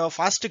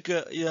ಫಾಸ್ಟ್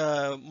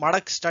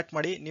ಮಾಡಕ್ಕೆ ಸ್ಟಾರ್ಟ್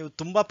ಮಾಡಿ. ನೀವು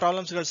ತುಂಬ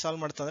ಪ್ರಾಬ್ಲಮ್ಸ್ಗಳು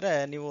ಸಾಲ್ವ್ ಮಾಡ್ತಂದ್ರೆ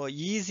ನೀವು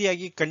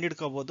ಈಸಿಯಾಗಿ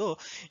ಕಂಡಿಡ್ಕೋಬೋದು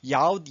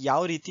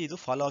ಯಾವ ರೀತಿ ಇದು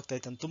ಫಾಲೋ ಆಗ್ತಾ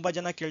ಇತ್ತು ಅಂತ. ತುಂಬ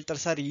ಜನ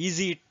ಕೇಳ್ತಾರೆ, ಸರ್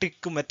ಈಸಿ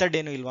ಟ್ರಿಕ್ ಮೆಥಡ್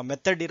ಏನು ಇಲ್ವಾ?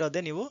 ಮೆಥಡ್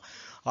ಇರೋದೇ ನೀವು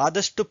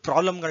ಆದಷ್ಟು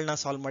ಪ್ರಾಬ್ಲಮ್ಗಳನ್ನ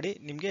ಸಾಲ್ವ್ ಮಾಡಿ,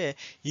 ನಿಮಗೆ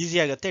ಈಸಿ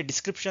ಆಗುತ್ತೆ.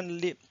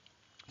 ಡಿಸ್ಕ್ರಿಪ್ಷನಲ್ಲಿ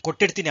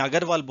ಕೊಟ್ಟಿರ್ತೀನಿ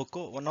Agarwal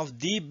book, one of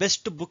the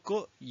best book.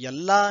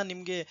 ಎಲ್ಲ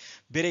ನಿಮಗೆ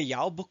ಬೇರೆ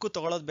ಯಾವ ಬುಕ್ಕು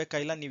ತೊಗೊಳೋದು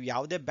ಬೇಕಾಗಿಲ್ಲ. ನೀವು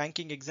ಯಾವುದೇ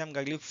ಬ್ಯಾಂಕಿಂಗ್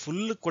ಎಕ್ಸಾಮ್ಗಾಗಲಿ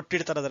ಫುಲ್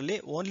ಕೊಟ್ಟಿರ್ತಾರೆ ಅದರಲ್ಲಿ.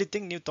 ಓನ್ಲಿ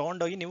ಥಿಂಗ್ ನೀವು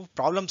ತೊಗೊಂಡೋಗಿ ನೀವು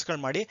ಪ್ರಾಬ್ಲಮ್ಸ್ಗಳು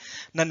ಮಾಡಿ,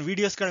 ನನ್ನ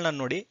ವೀಡಿಯೋಸ್ಗಳನ್ನ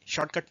ನೋಡಿ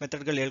ಶಾರ್ಟ್ಕಟ್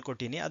ಮೆಥಡ್ಗಳು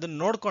ಹೇಳ್ಕೊಟ್ಟಿನಿ, ಅದನ್ನ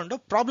ನೋಡಿಕೊಂಡು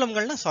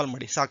ಪ್ರಾಬ್ಲಮ್ಗಳನ್ನ ಸಾಲ್ವ್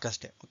ಮಾಡಿ,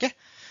 ಸಾಕಷ್ಟೇ. ಓಕೆ,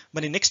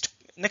 ಬನ್ನಿ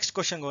ನೆಕ್ಸ್ಟ್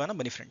ಕ್ವಶನ್ಗೆ ಹೋಗೋಣ.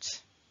 ಬನ್ನಿ ಫ್ರೆಂಡ್ಸ್.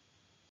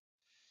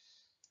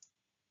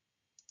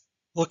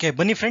 ಓಕೆ,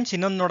 ಬನ್ನಿ ಫ್ರೆಂಡ್ಸ್,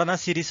 ಇನ್ನೊಂದು ನೋಡೋಣ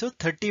ಸೀರೀಸು.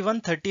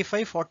 31,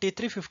 35,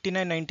 43,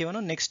 59,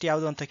 91. ನೆಕ್ಸ್ಟ್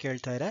ಯಾವುದು ಅಂತ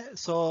ಕೇಳ್ತಾ ಇದ್ದಾರೆ.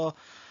 ಸೊ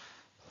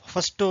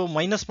ಫಸ್ಟು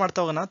ಮೈನಸ್ ಮಾಡ್ತಾ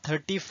ಹೋಗೋಣ.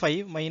 35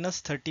 ಮೈನಸ್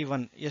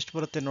 31 ಎಷ್ಟು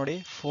ಬರುತ್ತೆ ನೋಡಿ?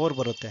 4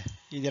 ಬರುತ್ತೆ.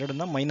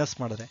 ಇದೆರಡನ್ನ ಮೈನಸ್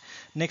ಮಾಡಿದ್ರೆ.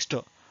 ನೆಕ್ಸ್ಟು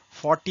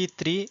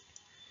 43,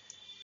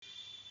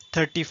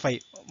 35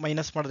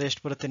 ಮೈನಸ್ ಮಾಡಿದ್ರೆ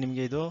ಎಷ್ಟು ಬರುತ್ತೆ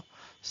ನಿಮಗೆ ಇದು?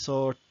 ಸೊ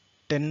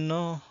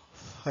 10,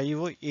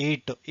 5,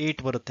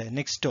 8 ಬರುತ್ತೆ.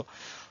 ನೆಕ್ಸ್ಟು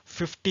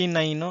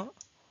 59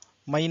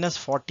 ಮೈನಸ್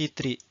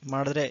 43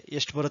 ಮಾಡಿದ್ರೆ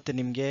ಎಷ್ಟು ಬರುತ್ತೆ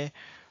ನಿಮಗೆ?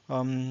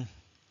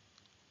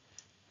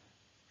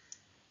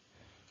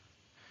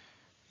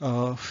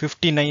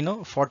 59,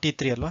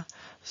 43 ಅಲ್ವಾ?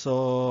 ಸೊ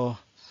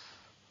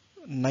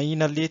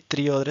 9ಅಲ್ಲಿ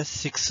 3 ಹೋದರೆ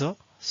 6,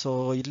 ಸೊ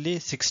ಇಲ್ಲಿ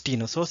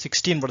 16, ಸೊ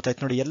 16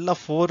 ಬರ್ತಾಯಿತ್ತು ನೋಡಿ. ಎಲ್ಲ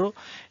 4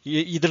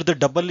 ಇದ್ರದ್ದು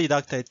ಡಬಲ್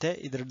ಇದಾಗ್ತೈತೆ,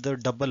 ಇದ್ರದ್ದು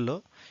ಡಬಲ್ಲು,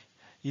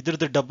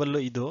 ಇದ್ರದ್ದು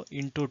ಡಬಲ್ಲು, ಇದು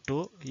ಇಂಟು 2,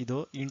 ಇದು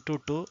ಇಂಟು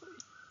 2,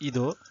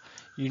 ಇದು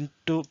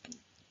ಇಂಟು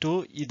 2,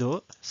 ಇದು.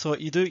 ಸೊ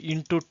ಇದು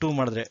ಇಂಟು 2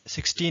 ಮಾಡಿದ್ರೆ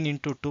 16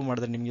 ಇಂಟು 2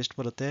 ಮಾಡಿದ್ರೆ ನಿಮ್ಗೆ ಎಷ್ಟು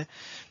ಬರುತ್ತೆ?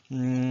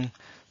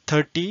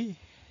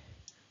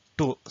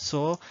 32.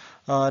 ಸೊ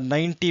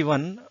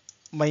 91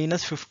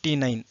 ಮೈನಸ್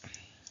 59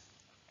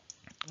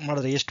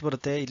 ಮಾಡಿದ್ರೆ ಎಷ್ಟು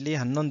ಬರುತ್ತೆ? ಇಲ್ಲಿ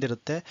 11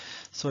 ಇರುತ್ತೆ,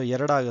 ಸೊ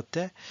 2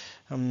 ಆಗುತ್ತೆ.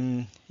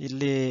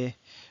 ಇಲ್ಲಿ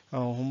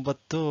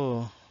 9,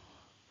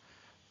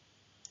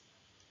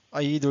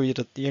 5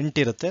 ಇರುತ್ತೆ, 8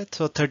 ಇರುತ್ತೆ,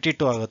 ಸೊ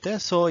 32 ಆಗುತ್ತೆ.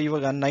 ಸೊ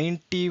ಇವಾಗ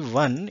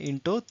 91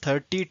 ಇಂಟು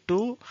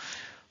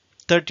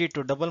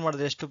 32 ಡಬಲ್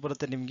ಮಾಡಿದ್ರೆ ಎಷ್ಟು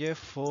ಬರುತ್ತೆ ನಿಮಗೆ?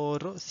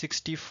 4,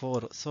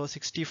 64. ಸೊ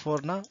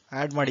 64ನ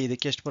ಆ್ಯಡ್ ಮಾಡಿ,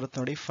 ಇದಕ್ಕೆ ಎಷ್ಟು ಬರುತ್ತೆ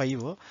ನೋಡಿ?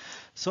 5.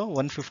 So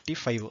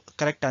 155.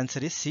 Correct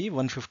answer is C,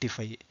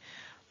 155.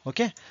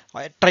 Okay,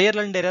 trial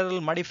and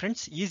ಎರರಲ್ಲಿ ಮಾಡಿ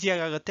ಫ್ರೆಂಡ್ಸ್,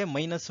 ಈಸಿಯಾಗಿ ಆಗುತ್ತೆ.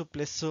 ಮೈನಸ್ಸು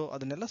ಪ್ಲಸ್ಸು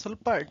ಅದನ್ನೆಲ್ಲ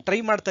ಸ್ವಲ್ಪ ಟ್ರೈ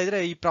ಮಾಡ್ತಾ ಇದ್ರೆ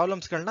ಈ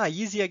ಪ್ರಾಬ್ಲಮ್ಸ್ಗಳನ್ನ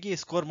ಈಸಿಯಾಗಿ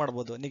ಸ್ಕೋರ್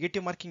ಮಾಡ್ಬೋದು.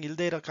 ನೆಗೆಟಿವ್ ಮಾರ್ಕಿಂಗ್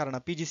ಇಲ್ಲದೆ ಇರೋ ಕಾರಣ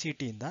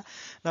PGCET ಇಂದ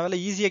ನಾವೆಲ್ಲ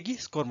ಈಸಿಯಾಗಿ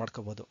ಸ್ಕೋರ್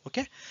ಮಾಡ್ಕೋಬೋದು.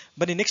 ಓಕೆ,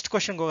 ಬನ್ನಿ ನೆಕ್ಸ್ಟ್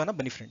ಕ್ವಶನ್ಗೆ ಹೋಗೋಣ.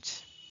 ಬನ್ನಿ ಫ್ರೆಂಡ್ಸ್.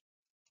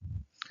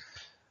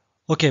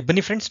 ಓಕೆ,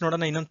 ಬನ್ನಿ ಫ್ರೆಂಡ್ಸ್,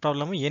 ನೋಡೋಣ ಇನ್ನೊಂದು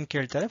ಪ್ರಾಬ್ಲಮ್ ಏನು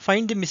ಕೇಳ್ತಾರೆ.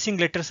 ಫೈಂಡ್ ದಿ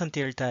ಮಿಸ್ಸಿಂಗ್ ಲೆಟರ್ಸ್ ಅಂತ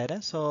ಹೇಳ್ತಾ ಇದ್ದಾರೆ.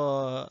 ಸೊ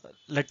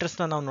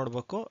ಲೆಟರ್ಸ್ನ ನಾವು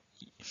ನೋಡಬೇಕು.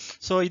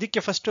 ಸೊ ಇದಕ್ಕೆ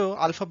ಫಸ್ಟು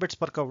ಆಲ್ಫಾಬೆಟ್ಸ್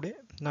ಬರ್ಕೊಬಿಡಿ.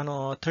 ನಾನು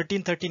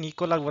 13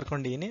 ಈಕ್ವಲ್ ಆಗಿ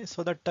ಬರ್ಕೊಂಡಿದ್ದೀನಿ. ಸೊ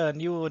ದಟ್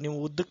ನೀವು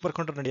ಉದ್ದಕ್ಕೆ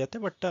ಬರ್ಕೊಂಡ್ರೆ ನಡೆಯುತ್ತೆ,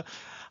 ಬಟ್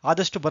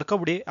ಆದಷ್ಟು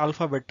ಬರ್ಕೊಬಿಡಿ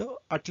ಆಲ್ಫಾಬೆಟ್ಟು.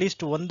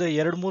 ಅಟ್ಲೀಸ್ಟ್ 1,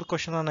 2, 3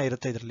 ಕ್ವಶನ್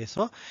ಇರುತ್ತೆ ಇದರಲ್ಲಿ.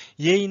 ಸೊ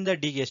ಎ ಇಂದ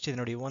ಡಿಗೆ ಎಷ್ಟಿದೆ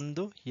ನೋಡಿ?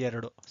 1,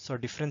 2. ಸೊ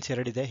ಡಿಫ್ರೆನ್ಸ್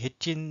 2 ಇದೆ.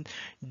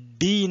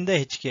 ಡಿ ಇಂದ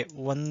ಹೆಚ್ಗೆ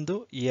 1,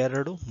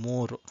 2,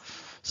 3.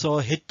 ಸೊ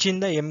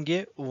ಹೆಚ್ಚಿಂದ ಎಮ್ಗೆ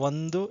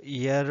 1, 2,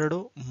 3,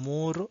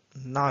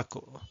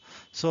 4.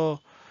 ಸೊ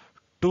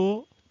 2,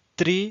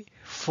 3,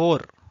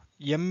 4.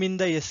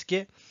 ಎಮ್ಮಿಂದ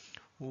ಎಸ್ಗೆ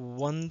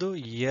 1, 2,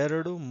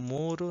 3,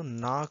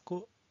 4,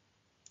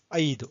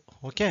 5.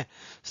 ಓಕೆ,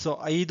 ಸೊ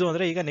 5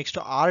 ಅಂದರೆ ಈಗ ನೆಕ್ಸ್ಟ್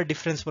 6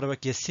 ಡಿಫ್ರೆನ್ಸ್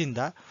ಬರಬೇಕು ಎಸ್ಸಿಂದ.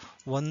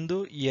 1, 2,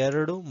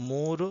 3,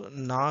 4,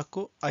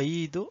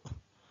 5,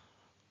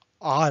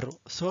 6.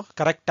 So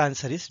correct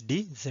answer is D,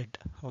 Z.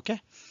 Okay,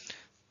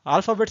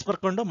 alphabets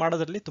ಬರ್ಕೊಂಡು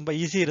ಮಾಡೋದ್ರಲ್ಲಿ ತುಂಬ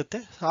ಈಸಿ ಇರುತ್ತೆ.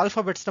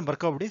 ಆಲ್ಫಾಬೆಟ್ಸ್ನ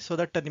ಬರ್ಕೊಬಿಡಿ, ಸೊ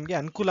ದಟ್ ನಿಮಗೆ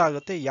ಅನುಕೂಲ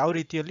ಆಗುತ್ತೆ ಯಾವ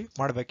ರೀತಿಯಲ್ಲಿ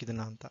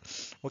ಮಾಡಬೇಕಿದನ್ನ ಅಂತ.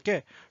 ಓಕೆ,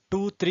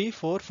 2, 3,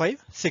 4, 5,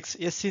 6.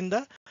 ಎಸ್ಸಿಂದ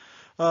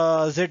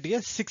ಝೆಡ್ಗೆ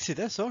 6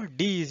 ಇದೆ. So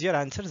D is your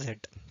answer,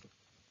 Z.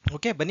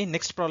 Okay, ಬನ್ನಿ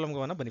ನೆಕ್ಸ್ಟ್ ಪ್ರಾಬ್ಲಮ್ಗೆ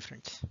ಹೋಗೋಣ. ಬನ್ನಿ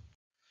ಫ್ರೆಂಡ್ಸ್.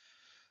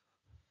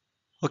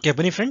 ಓಕೆ,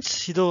 ಬನ್ನಿ ಫ್ರೆಂಡ್ಸ್,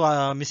 ಇದು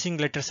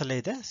ಮಿಸ್ಸಿಂಗ್ ಲೆಟರ್ಸ್ ಅಲ್ಲೇ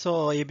ಇದೆ. So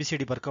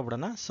ABCD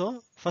ಬರ್ಕೊಬಿಡೋಣ. ಸೊ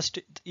ಫಸ್ಟ್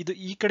ಇದು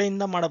ಈ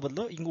ಕಡೆಯಿಂದ ಮಾಡೋ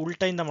ಬದಲು ಹಿಂಗೆ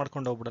ಉಲ್ಟಾಯಿಂದ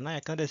ಮಾಡ್ಕೊಂಡು ಹೋಗ್ಬಿಡೋಣ,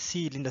 ಯಾಕಂದರೆ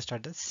ಸಿ ಇಲ್ಲಿಂದ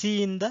ಸ್ಟಾರ್ಟ್. ಸಿ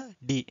ಇಂದ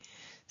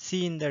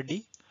ಡಿ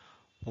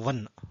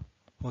 1.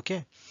 ಓಕೆ,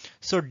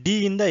 ಸೊ ಡಿ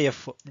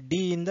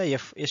ಇಂದ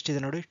ಎಫ್ ಎಷ್ಟಿದೆ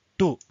ನೋಡಿ?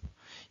 2.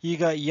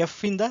 ಈಗ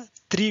ಎಫ್ ಇಂದ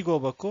 3ಗೆ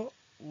ಹೋಗ್ಬೇಕು.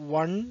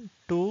 1,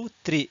 2,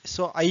 3.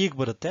 ಸೊ ಐಗೆ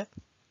ಬರುತ್ತೆ.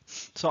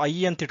 ಸೊ ಐ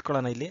ಅಂತ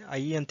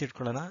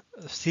ಇಟ್ಕೊಳ್ಳೋಣ.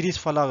 ಸೀರೀಸ್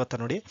ಫಾಲೋ ಆಗುತ್ತೆ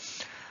ನೋಡಿ.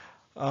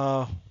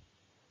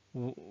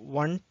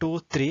 1, 2,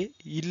 3.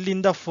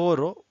 ಇಲ್ಲಿಂದ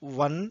 4.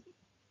 1,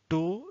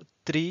 2,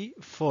 3,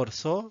 4.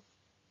 ಸೊ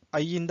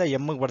ಐ ಇಂದ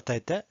ಎಮ್ಗೆ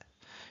ಬರ್ತೈತೆ,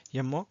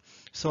 ಎಮ್ಮು.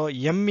 ಸೊ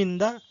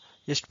ಎಮ್ಮಿಂದ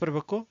ಎಷ್ಟು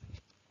ಬರಬೇಕು?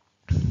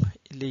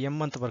 ಇಲ್ಲಿ ಎಮ್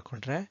ಅಂತ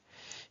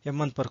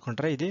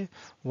ಬರ್ಕೊಂಡ್ರೆ ಇದು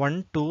 1,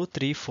 2,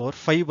 3, 4,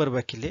 5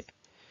 ಬರ್ಬೇಕಿಲ್ಲಿ.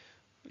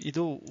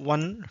 ಇದು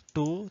 1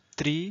 2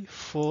 3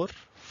 4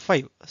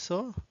 5, ಸೊ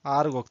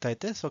 6ಗೆ ಹೋಗ್ತಾ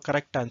ಐತೆ. So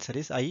correct answer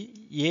is I,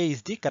 A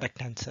is the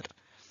correct answer.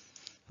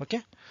 Okay,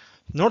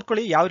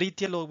 ನೋಡ್ಕೊಳ್ಳಿ ಯಾವ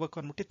ರೀತಿಯಲ್ಲಿ ಹೋಗ್ಬೇಕು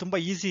ಅಂದ್ಬಿಟ್ಟು. ತುಂಬ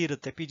ಈಸಿ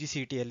ಇರುತ್ತೆ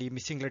PGCET ಅಲ್ಲಿ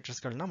ಮಿಸ್ಸಿಂಗ್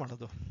ಲೆಟರ್ಸ್ಗಳನ್ನ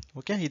ಮಾಡೋದು.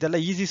 ಓಕೆ, ಇದೆಲ್ಲ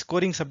ಈಸಿ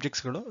ಸ್ಕೋರಿಂಗ್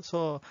ಸಬ್ಜೆಕ್ಟ್ಸ್ಗಳು, ಸೊ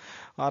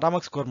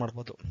ಆರಾಮಾಗಿ ಸ್ಕೋರ್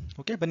ಮಾಡ್ಬೋದು.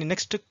 ಓಕೆ, ಬನ್ನಿ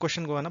ನೆಕ್ಸ್ಟ್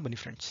ಕ್ವಶನ್ಗೆ ಹೋಗೋಣ ಬನ್ನಿ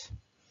ಫ್ರೆಂಡ್ಸ್.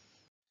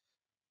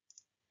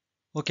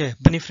 ಓಕೆ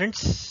ಬನ್ನಿ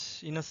ಫ್ರೆಂಡ್ಸ್,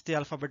 ಇನ್ನೊಂದ್ಸತಿ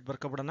ಆಲ್ಫಾಬೆಟ್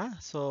ಬರ್ಕೊಬಿಡೋಣ.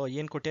 ಸೊ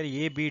ಏನು ಕೊಟ್ಟಿದ್ದಾರೆ,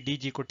 ಎ ಬಿ ಡಿ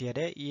ಜಿ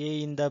ಕೊಟ್ಟಿದ್ದಾರೆ. ಎ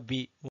ಇಂದ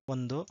ಬಿ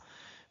 1,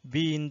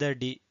 ಬಿ ಇಂದ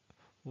ಡಿ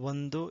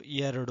 1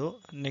 2,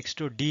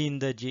 ನೆಕ್ಸ್ಟ್ ಡಿ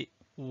ಇಂದ ಜಿ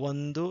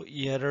 1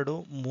 2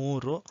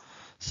 3.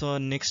 ಸೊ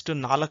ನೆಕ್ಸ್ಟ್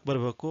 4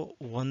 ಬರಬೇಕು,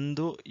 1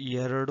 2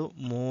 3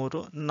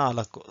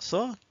 4. So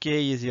K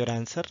is your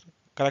answer.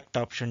 Correct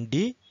option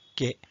D,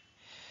 K.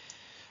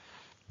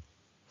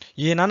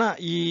 ಏನಾನ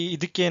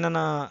ಇದಕ್ಕೆ ಏನಾನ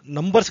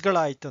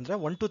ನಂಬರ್ಸ್ಗಳಾಯ್ತು ಅಂದರೆ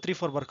 1 2 3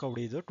 4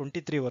 ಬರ್ಕೊಬಿಡಿ, ಇದು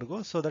 23ವರೆಗೂ.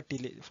 ಸೊ ದಟ್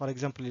ಇಲ್ಲಿ ಫಾರ್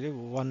ಎಕ್ಸಾಂಪಲ್ ಇಲ್ಲಿ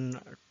 1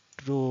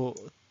 2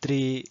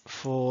 3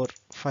 4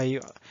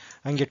 5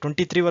 ಹಂಗೆ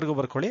 23ವರೆಗೂ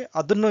ಬರ್ಕೊಳ್ಳಿ.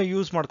 ಅದನ್ನು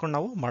ಯೂಸ್ ಮಾಡ್ಕೊಂಡು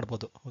ನಾವು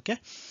ಮಾಡ್ಬೋದು. ಓಕೆ,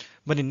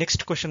 ಬನ್ನಿ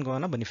ನೆಕ್ಸ್ಟ್ ಕ್ವಶನ್ಗೆ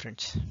ಹೋಗೋಣ ಬನ್ನಿ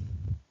ಫ್ರೆಂಡ್ಸ್.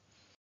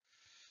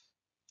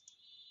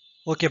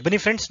 ಓಕೆ ಬನ್ನಿ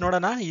ಫ್ರೆಂಡ್ಸ್,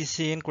 ನೋಡೋಣ ಈ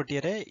ಸಿ ಏನು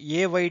ಕೊಟ್ಟಿದ್ದಾರೆ.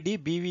 A Y D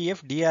B V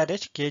F D R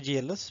H K G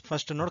L.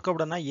 First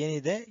ನೋಡ್ಕೊಬಿಡೋಣ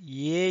ಏನಿದೆ.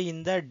 ಎ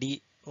ಇಂದ ಡಿ,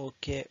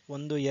 ಓಕೆ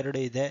 1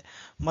 2 ಇದೆ,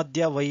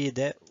 ಮಧ್ಯ ವೈ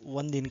ಇದೆ,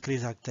 1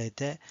 ಇನ್ಕ್ರೀಸ್ ಆಗ್ತಾ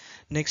ಐತೆ.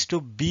 ನೆಕ್ಸ್ಟು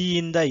ಬಿ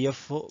ಇಂದ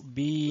ಎಫ್,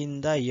 ಬಿ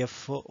ಇಂದ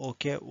ಎಫ್,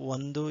 ಓಕೆ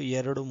 1 2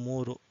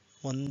 3,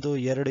 1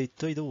 2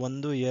 ಇತ್ತು, ಇದು 1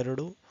 2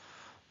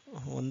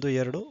 1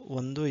 2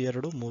 1 2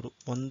 3,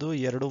 1 2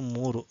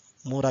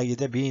 3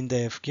 3 ಬಿ ಇಂದ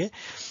ಎಫ್ಗೆ.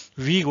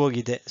 ವಿಗೆ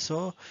ಹೋಗಿದೆ.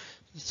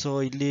 ಸೊ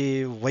ಇಲ್ಲಿ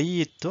ವೈ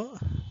ಇತ್ತು,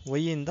 ವೈ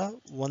ಇಂದ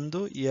 1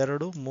 2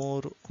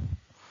 3,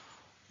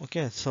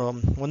 ಓಕೆ ಸೊ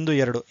 1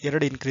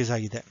 2 ಇನ್ಕ್ರೀಸ್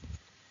ಆಗಿದೆ.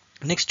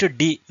 ನೆಕ್ಸ್ಟ್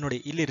ಡಿ ನೋಡಿ,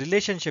 ಇಲ್ಲಿ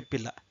ರಿಲೇಷನ್ಶಿಪ್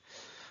ಇಲ್ಲ.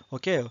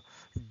 ಓಕೆ,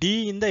 ಡಿ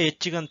ಇಂದ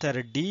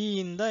ಹೆಚ್ಚಿಗಂತಾರೆ, ಡಿ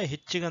ಇಂದ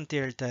ಹೆಚ್ಚಿಗಂತ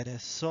ಹೇಳ್ತಾರೆ.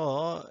 So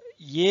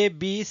A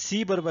B C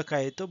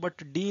ಬರಬೇಕಾಯಿತು, but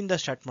D ಇಂದ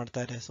ಸ್ಟಾರ್ಟ್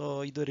ಮಾಡ್ತಾರೆ. ಸೊ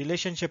ಇದು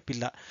ರಿಲೇಷನ್ಶಿಪ್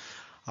ಇಲ್ಲ.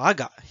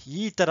 ಆಗ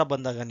ಈ ಥರ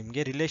ಬಂದಾಗ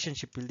ನಿಮಗೆ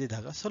ರಿಲೇಷನ್ಶಿಪ್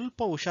ಇಲ್ದಿದ್ದಾಗ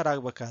ಸ್ವಲ್ಪ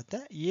ಹುಷಾರಾಗಬೇಕಾಗತ್ತೆ.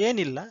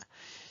 ಏನಿಲ್ಲ,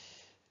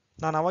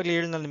 ನಾನು ಆವಾಗಲೇ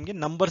ಹೇಳಿದ್ನಲ್ಲ ನಿಮಗೆ,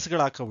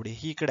 ನಂಬರ್ಸ್ಗಳು ಹಾಕೋಬಿಡಿ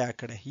ಈ ಕಡೆ ಆ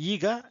ಕಡೆ.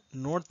 ಈಗ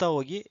ನೋಡ್ತಾ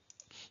ಹೋಗಿ,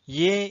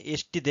 ಎ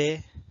ಎಷ್ಟಿದೆ,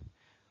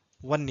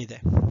 1 ಇದೆ.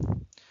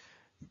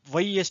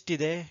 ವೈ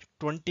ಎಷ್ಟಿದೆ,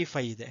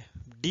 25 ಇದೆ.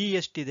 ಡಿ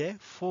ಎಷ್ಟಿದೆ,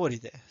 4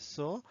 ಇದೆ.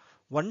 ಸೊ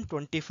 1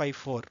 25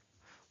 4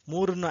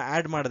 ಮೂರನ್ನು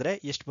ಆ್ಯಡ್ ಮಾಡಿದ್ರೆ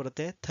ಎಷ್ಟು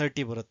ಬರುತ್ತೆ,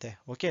 30 ಬರುತ್ತೆ.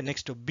 ಓಕೆ,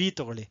 ನೆಕ್ಸ್ಟ್ ಬಿ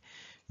ತಗೊಳ್ಳಿ.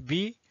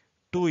 ಬಿ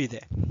 2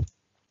 ಇದೆ.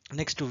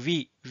 ನೆಕ್ಸ್ಟ್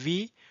ವಿ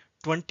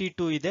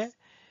 22 ಇದೆ.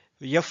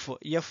 ಎಫ್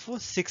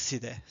 6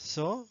 ಇದೆ.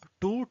 ಸೊ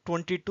 2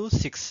 22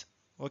 6.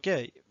 ಓಕೆ,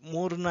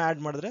 ಮೂರನ್ನು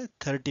ಆ್ಯಡ್ ಮಾಡಿದ್ರೆ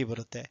 30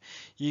 ಬರುತ್ತೆ.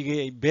 ಈಗ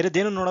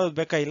ಬೇರೆದೇನು ನೋಡೋದು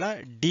ಬೇಕಾಗಿಲ್ಲ.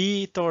 ಡಿ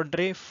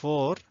ತಗೊಂಡ್ರೆ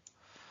 4,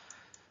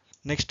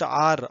 ನೆಕ್ಸ್ಟ್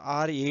ಆರ್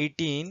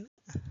 18,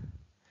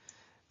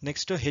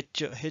 ನೆಕ್ಸ್ಟ್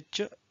ಹೆಚ್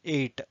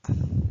 8.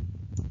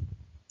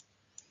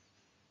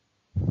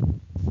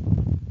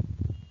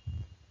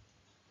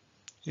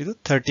 ಇದು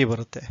 30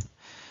 ಬರುತ್ತೆ.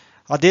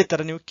 ಅದೇ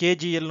ಥರ ನೀವು ಕೆ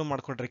ಜಿ ಎಲ್ಲೂ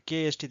ಮಾಡ್ಕೊಂಡ್ರೆ, ಕೆ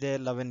ಎಷ್ಟಿದೆ,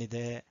 11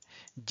 ಇದೆ.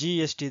 ಜಿ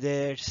ಎಷ್ಟಿದೆ,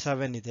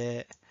 7 ಇದೆ.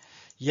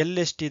 ಎಲ್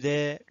ಎಷ್ಟಿದೆ,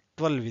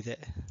 12 ಇದೆ.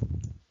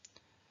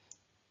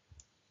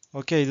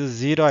 ಓಕೆ, ಇದು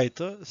 0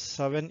 ಆಯಿತು.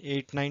 7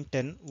 8 9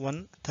 10 1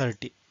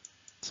 30.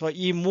 ಸೊ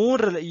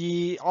ಈ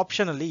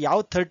ಆಪ್ಷನಲ್ಲಿ ಯಾವ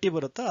 30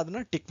 ಬರುತ್ತೋ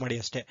ಅದನ್ನು ಟಿಕ್ ಮಾಡಿ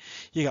ಅಷ್ಟೇ.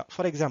 ಈಗ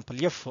ಫಾರ್ ಎಕ್ಸಾಂಪಲ್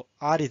ಎಫ್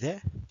 6 ಇದೆ,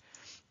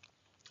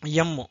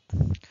 ಎಮ್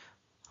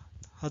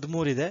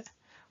 13 ಇದೆ,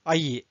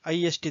 ಐ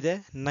ಎಷ್ಟಿದೆ,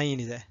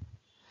 9 ಇದೆ.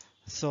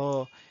 ಸೊ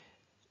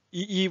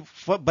ಈ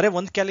ಬರೀ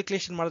ಒಂದು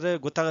ಕ್ಯಾಲ್ಕುಲೇಷನ್ ಮಾಡಿದ್ರೆ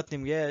ಗೊತ್ತಾಗುತ್ತೆ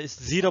ನಿಮಗೆ.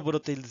 0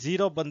 ಬರುತ್ತೆ. ಇಲ್ಲಿ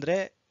 0 ಬಂದರೆ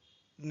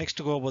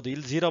ನೆಕ್ಸ್ಟ್ಗೆ ಹೋಗ್ಬೋದು.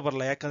 ಇಲ್ಲಿ 0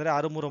 ಬರಲ್ಲ, ಯಾಕಂದರೆ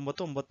 6 3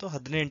 9 9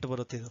 18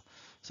 ಬರುತ್ತೆ. ಇದು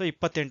ಸೊ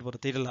 28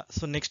 ಬರುತ್ತೆ, ಇರಲ್ಲ.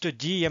 So next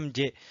G M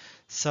J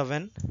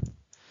 7.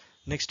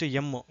 Next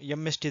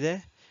M ಎಷ್ಟಿದೆ,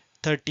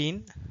 13.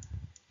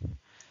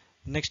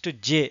 ನೆಕ್ಸ್ಟ್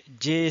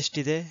ಜೆ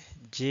ಎಷ್ಟಿದೆ,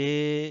 ಜೆ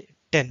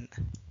 10.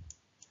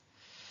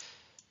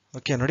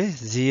 ಓಕೆ ನೋಡಿ,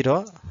 0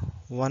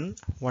 1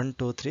 1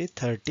 2 3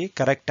 30.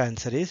 Correct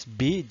answer is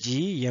B, G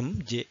M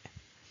J.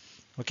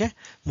 Okay,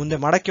 ಮುಂದೆ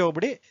ಮಾಡೋಕ್ಕೆ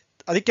ಹೋಗ್ಬಿಡಿ.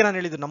 ಅದಕ್ಕೆ ನಾನು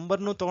ಹೇಳಿದ್ದು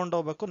ನಂಬರ್ನು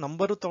ತೊಗೊಂಡೋಗ್ಬೇಕು.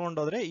 ನಂಬರು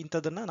ತೊಗೊಂಡೋದ್ರೆ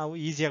ಇಂಥದನ್ನು ನಾವು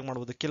ಈಸಿಯಾಗಿ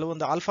ಮಾಡ್ಬೋದು.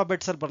 ಕೆಲವೊಂದು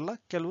ಆಲ್ಫಾಬೆಟ್ಸಲ್ಲಿ ಬರಲ್ಲ,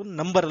 ಕೆಲವೊಂದು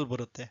ನಂಬರಲ್ಲಿ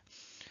ಬರುತ್ತೆ.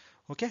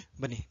 ಓಕೆ,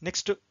 ಬನ್ನಿ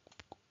ನೆಕ್ಸ್ಟ್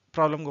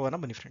ಪ್ರಾಬ್ಲಮ್ಗೆ ಹೋಗೋಣ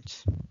ಬನ್ನಿ ಫ್ರೆಂಡ್ಸ್.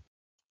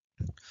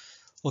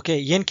 ಓಕೆ,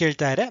 ಏನು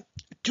ಕೇಳ್ತಾ ಇದ್ದಾರೆ,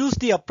 choose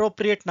the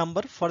appropriate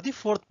number for the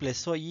 4th place.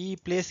 So ಈ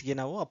ಪ್ಲೇಸ್ಗೆ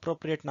ನಾವು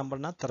ಅಪ್ರೋಪ್ರಿಯೇಟ್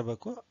ನಂಬರ್ನ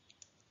ತರಬೇಕು.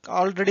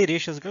 ಆಲ್ರೆಡಿ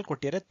ರೇಷಿಯೋಸ್ಗಳು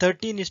ಕೊಟ್ಟಿದ್ದಾರೆ.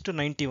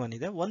 13:91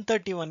 ಇದೆ.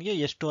 131ಗೆ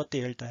ಎಷ್ಟು ಅಂತ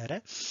ಹೇಳ್ತಾ ಇದ್ದಾರೆ.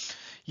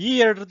 ಈ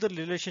ಎರಡರದ್ದು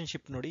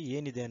ರಿಲೇಷನ್ಶಿಪ್ ನೋಡಿ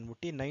ಏನಿದೆ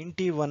ಅಂದ್ಬಿಟ್ಟು,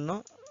 91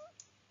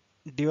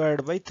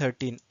 ಡಿವೈಡ್ ಬೈ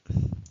 13.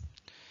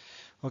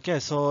 ಓಕೆ,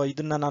 ಸೊ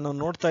ಇದನ್ನ ನಾನು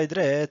ನೋಡ್ತಾ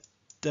ಇದ್ರೆ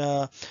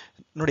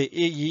ನೋಡಿ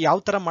ಯಾವ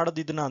ಥರ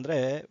ಮಾಡೋದು ಇದನ್ನ ಅಂದರೆ,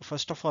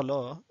 ಫಸ್ಟ್ ಆಫ್ ಆಲ್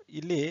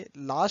ಇಲ್ಲಿ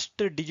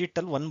ಲಾಸ್ಟ್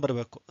ಡಿಜಿಟಲ್ 1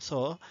 ಬರಬೇಕು. ಸೊ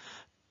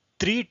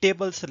 3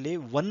 ಟೇಬಲ್ಸಲ್ಲಿ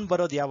 1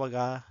 ಬರೋದು ಯಾವಾಗ,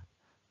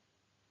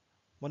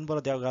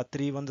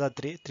 3 1s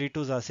 3, 3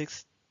 2s 6,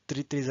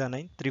 3 3s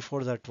 9, 3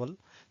 4s 12,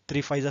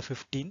 3 5s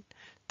 15,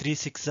 3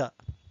 6s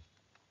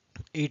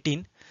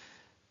 18,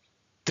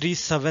 3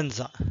 7s,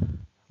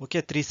 okay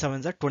 3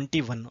 7s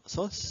 21.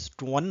 So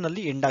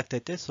 1ನಲ್ಲಿ end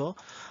ಆಗ್ತೈತೆ. ಸೊ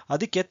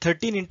ಅದಕ್ಕೆ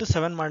 13 ×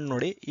 7 ಮಾಡಿ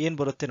ನೋಡಿ ಏನು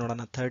ಬರುತ್ತೆ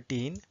ನೋಡೋಣ.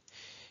 13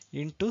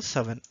 ×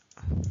 7,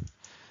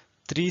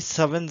 3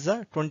 7s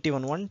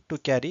 21 1 to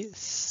carry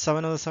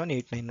 7 7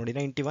 8 9 ನೋಡಿ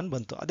 91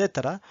 ಬಂತು. ಅದೇ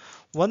ತರ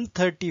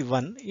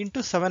 131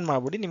 into 7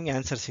 ಮಾಡ್ಬಿಡಿ ನಿಮಗೆ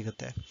ಆನ್ಸರ್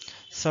ಸಿಗುತ್ತೆ.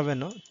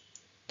 7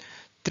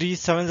 3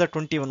 7s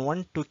 21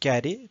 1 to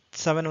carry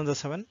 7 1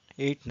 7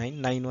 8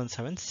 9 9 1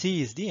 7 C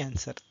is the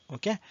answer.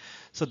 Okay,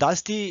 so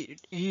ಜಾಸ್ತಿ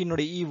ಈ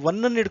ನೋಡಿ ಈ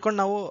 1 ಅನ್ನು ಹಿಡ್ಕೊಂಡು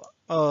ನಾವು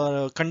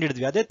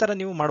ಕಂಡಿಡಿದ್ವಿ. ಅದೇ ತರ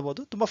ನೀವು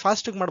ಮಾಡ್ಬೋದು, ತುಂಬಾ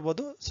ಫಾಸ್ಟ್ ಆಗಿ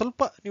ಮಾಡ್ಬೋದು.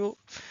 ಸ್ವಲ್ಪ ನೀವು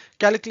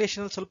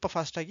ಕ್ಯಾಲ್ಕುಲೇಷನ್ ಸ್ವಲ್ಪ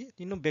ಫಾಸ್ಟ್ ಆಗಿ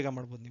ಇನ್ನೂ ಬೇಗ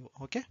ಮಾಡ್ಬೋದು ನೀವು.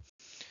 ಓಕೆ,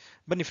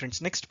 ಬನ್ನಿ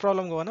ಫ್ರೆಂಡ್ಸ್ ನೆಕ್ಸ್ಟ್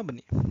ಪ್ರಾಬ್ಲಮ್ಗೆ ಹೋಗೋಣ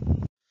ಬನ್ನಿ.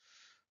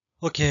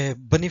 ಓಕೆ,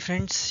 ಬನ್ನಿ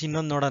ಫ್ರೆಂಡ್ಸ್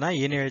ಇನ್ನೊಂದು ನೋಡೋಣ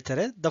ಏನು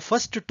ಹೇಳ್ತಾರೆ. The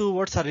first 2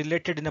 words are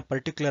related in a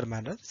particular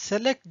manner.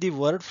 Select the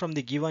word from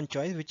the given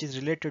choice which is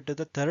related to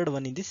the third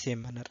one in the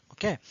same manner.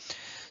 Okay,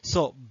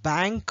 so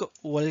bank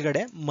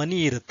ಒಳಗಡೆ ಮನಿ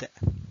ಇರುತ್ತೆ.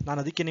 ನಾನು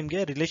ಅದಕ್ಕೆ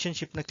ನಿಮಗೆ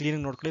ರಿಲೇಷನ್ಶಿಪ್ನ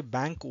ಕ್ಲೀನಾಗಿ ನೋಡ್ಕೊಳ್ಳಿ.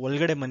 ಬ್ಯಾಂಕ್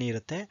ಒಳಗಡೆ ಮನಿ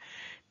ಇರುತ್ತೆ.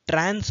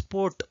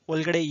 Transport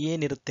ಒಳಗಡೆ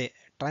ಏನಿರುತ್ತೆ,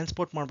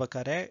 ಟ್ರಾನ್ಸ್ಪೋರ್ಟ್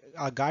ಮಾಡ್ಬೇಕಾದ್ರೆ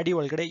ಆ ಗಾಡಿ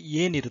ಒಳಗಡೆ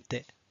ಏನಿರುತ್ತೆ,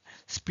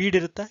 ಸ್ಪೀಡ್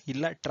ಇರುತ್ತಾ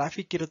ಇಲ್ಲ,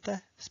 ಟ್ರಾಫಿಕ್ ಇರುತ್ತಾ,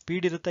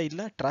 ಸ್ಪೀಡ್ ಇರುತ್ತಾ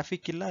ಇಲ್ಲ,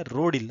 ಟ್ರಾಫಿಕ್ ಇಲ್ಲ,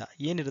 ರೋಡ್ ಇಲ್ಲ,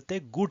 ಏನಿರುತ್ತೆ,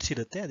 ಗೂಡ್ಸ್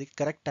ಇರುತ್ತೆ. ಅದಕ್ಕೆ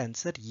correct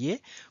answer A,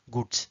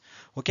 goods.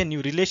 Okay,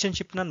 ನೀವು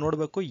ರಿಲೇಷನ್ಶಿಪ್ನ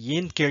ನೋಡಬೇಕು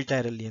ಏನು ಕೇಳ್ತಾ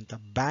ಇರಲಿ ಅಂತ.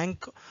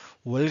 ಬ್ಯಾಂಕ್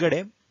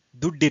ಒಳಗಡೆ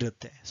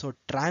ದುಡ್ಡಿರುತ್ತೆ, ಸೊ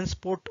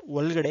ಟ್ರಾನ್ಸ್ಪೋರ್ಟ್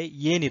ಒಳಗಡೆ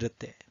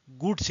ಏನಿರುತ್ತೆ,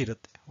 ಗೂಡ್ಸ್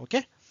ಇರುತ್ತೆ.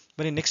 ಓಕೆ,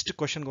 ಬನ್ನಿ ನೆಕ್ಸ್ಟ್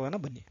ಕ್ವಶನ್ಗೆ ಹೋಗೋಣ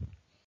ಬನ್ನಿ.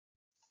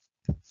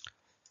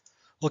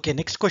 ಓಕೆ,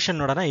 ನೆಕ್ಸ್ಟ್ ಕ್ವಶನ್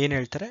ನೋಡೋಣ ಏನು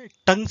ಹೇಳ್ತಾರೆ.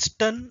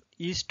 Tungsten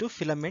is to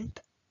filament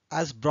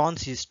as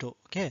bronze is to.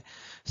 Okay,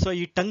 so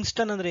ಈ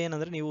ಟಂಗ್ಸ್ಟನ್ ಅಂದರೆ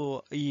ಏನಂದರೆ, ನೀವು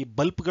ಈ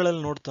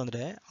ಬಲ್ಪ್ಗಳಲ್ಲಿ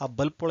ನೋಡ್ತಂದ್ರೆ ಆ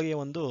ಬಲ್ಪ್ ಒಳಗೆ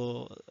ಒಂದು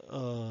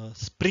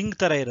ಸ್ಪ್ರಿಂಗ್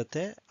ಥರ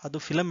ಇರುತ್ತೆ, ಅದು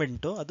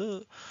ಫಿಲಮೆಂಟು, ಅದು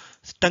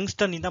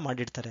ಟಂಗ್ಸ್ಟನ್ ಇಂದ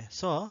ಮಾಡಿರ್ತಾರೆ.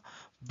 ಸೊ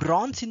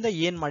ಬ್ರಾನ್ಸಿಂದ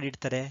ಏನು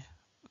ಮಾಡಿರ್ತಾರೆ,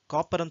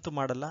 ಕಾಪರ್ ಅಂತೂ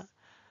ಮಾಡಲ್ಲ,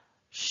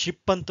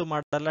 ಶಿಪ್ ಅಂತೂ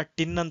ಮಾಡಲ್ಲ,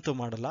 ಟಿನ್ ಅಂತೂ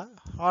ಮಾಡಲ್ಲ,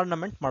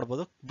 ಆರ್ನಮೆಂಟ್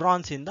ಮಾಡ್ಬೋದು.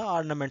 ಬ್ರಾನ್ಸ್ ಇಂದ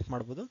ಆರ್ನಮೆಂಟ್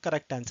ಮಾಡ್ಬೋದು.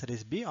 Correct answer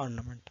is B,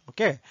 ornament.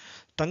 Okay,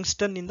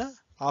 tungsten ಇಂದ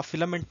ಆ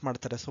ಫಿಲಮೆಂಟ್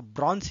ಮಾಡ್ತಾರೆ. ಸೊ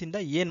ಬ್ರಾನ್ಸ್ ಇಂದ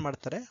ಏನ್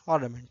ಮಾಡ್ತಾರೆ,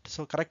 ornament.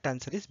 So correct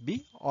answer is B,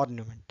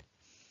 ornament.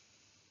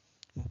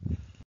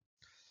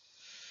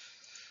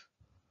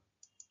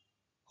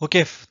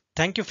 Okay,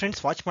 thank you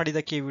friends watch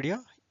ಮಾಡಿದ್ದಕ್ಕೆ. ಈ ವಿಡಿಯೋ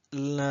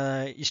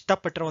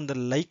ಇಷ್ಟಪಟ್ಟರೆ ಒಂದು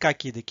ಲೈಕ್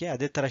ಹಾಕಿ ಇದಕ್ಕೆ.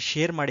 ಅದೇ ಥರ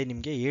ಶೇರ್ ಮಾಡಿ,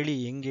 ನಿಮಗೆ ಹೇಳಿ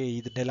ಹೆಂಗೆ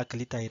ಇದನ್ನೆಲ್ಲ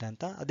ಕಲಿತಾ ಇರ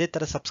ಅಂತ. ಅದೇ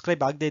ಥರ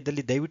ಸಬ್ಸ್ಕ್ರೈಬ್ ಆಗದೇ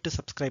ಇದ್ದಲ್ಲಿ ದಯವಿಟ್ಟು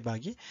ಸಬ್ಸ್ಕ್ರೈಬ್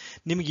ಆಗಿ.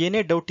 ನಿಮ್ಗೆ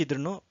ಏನೇ ಡೌಟ್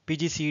ಇದ್ರೂ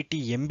PGCET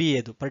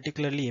MBA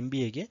ಪರ್ಟಿಕ್ಯುಲರ್ಲಿ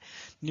MBAಗೆ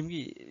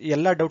ನಿಮಗೆ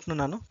ಎಲ್ಲ ಡೌಟ್ನು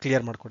ನಾನು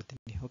ಕ್ಲಿಯರ್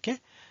ಮಾಡ್ಕೊಡ್ತೀನಿ. Okay,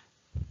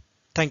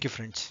 thank you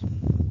friends.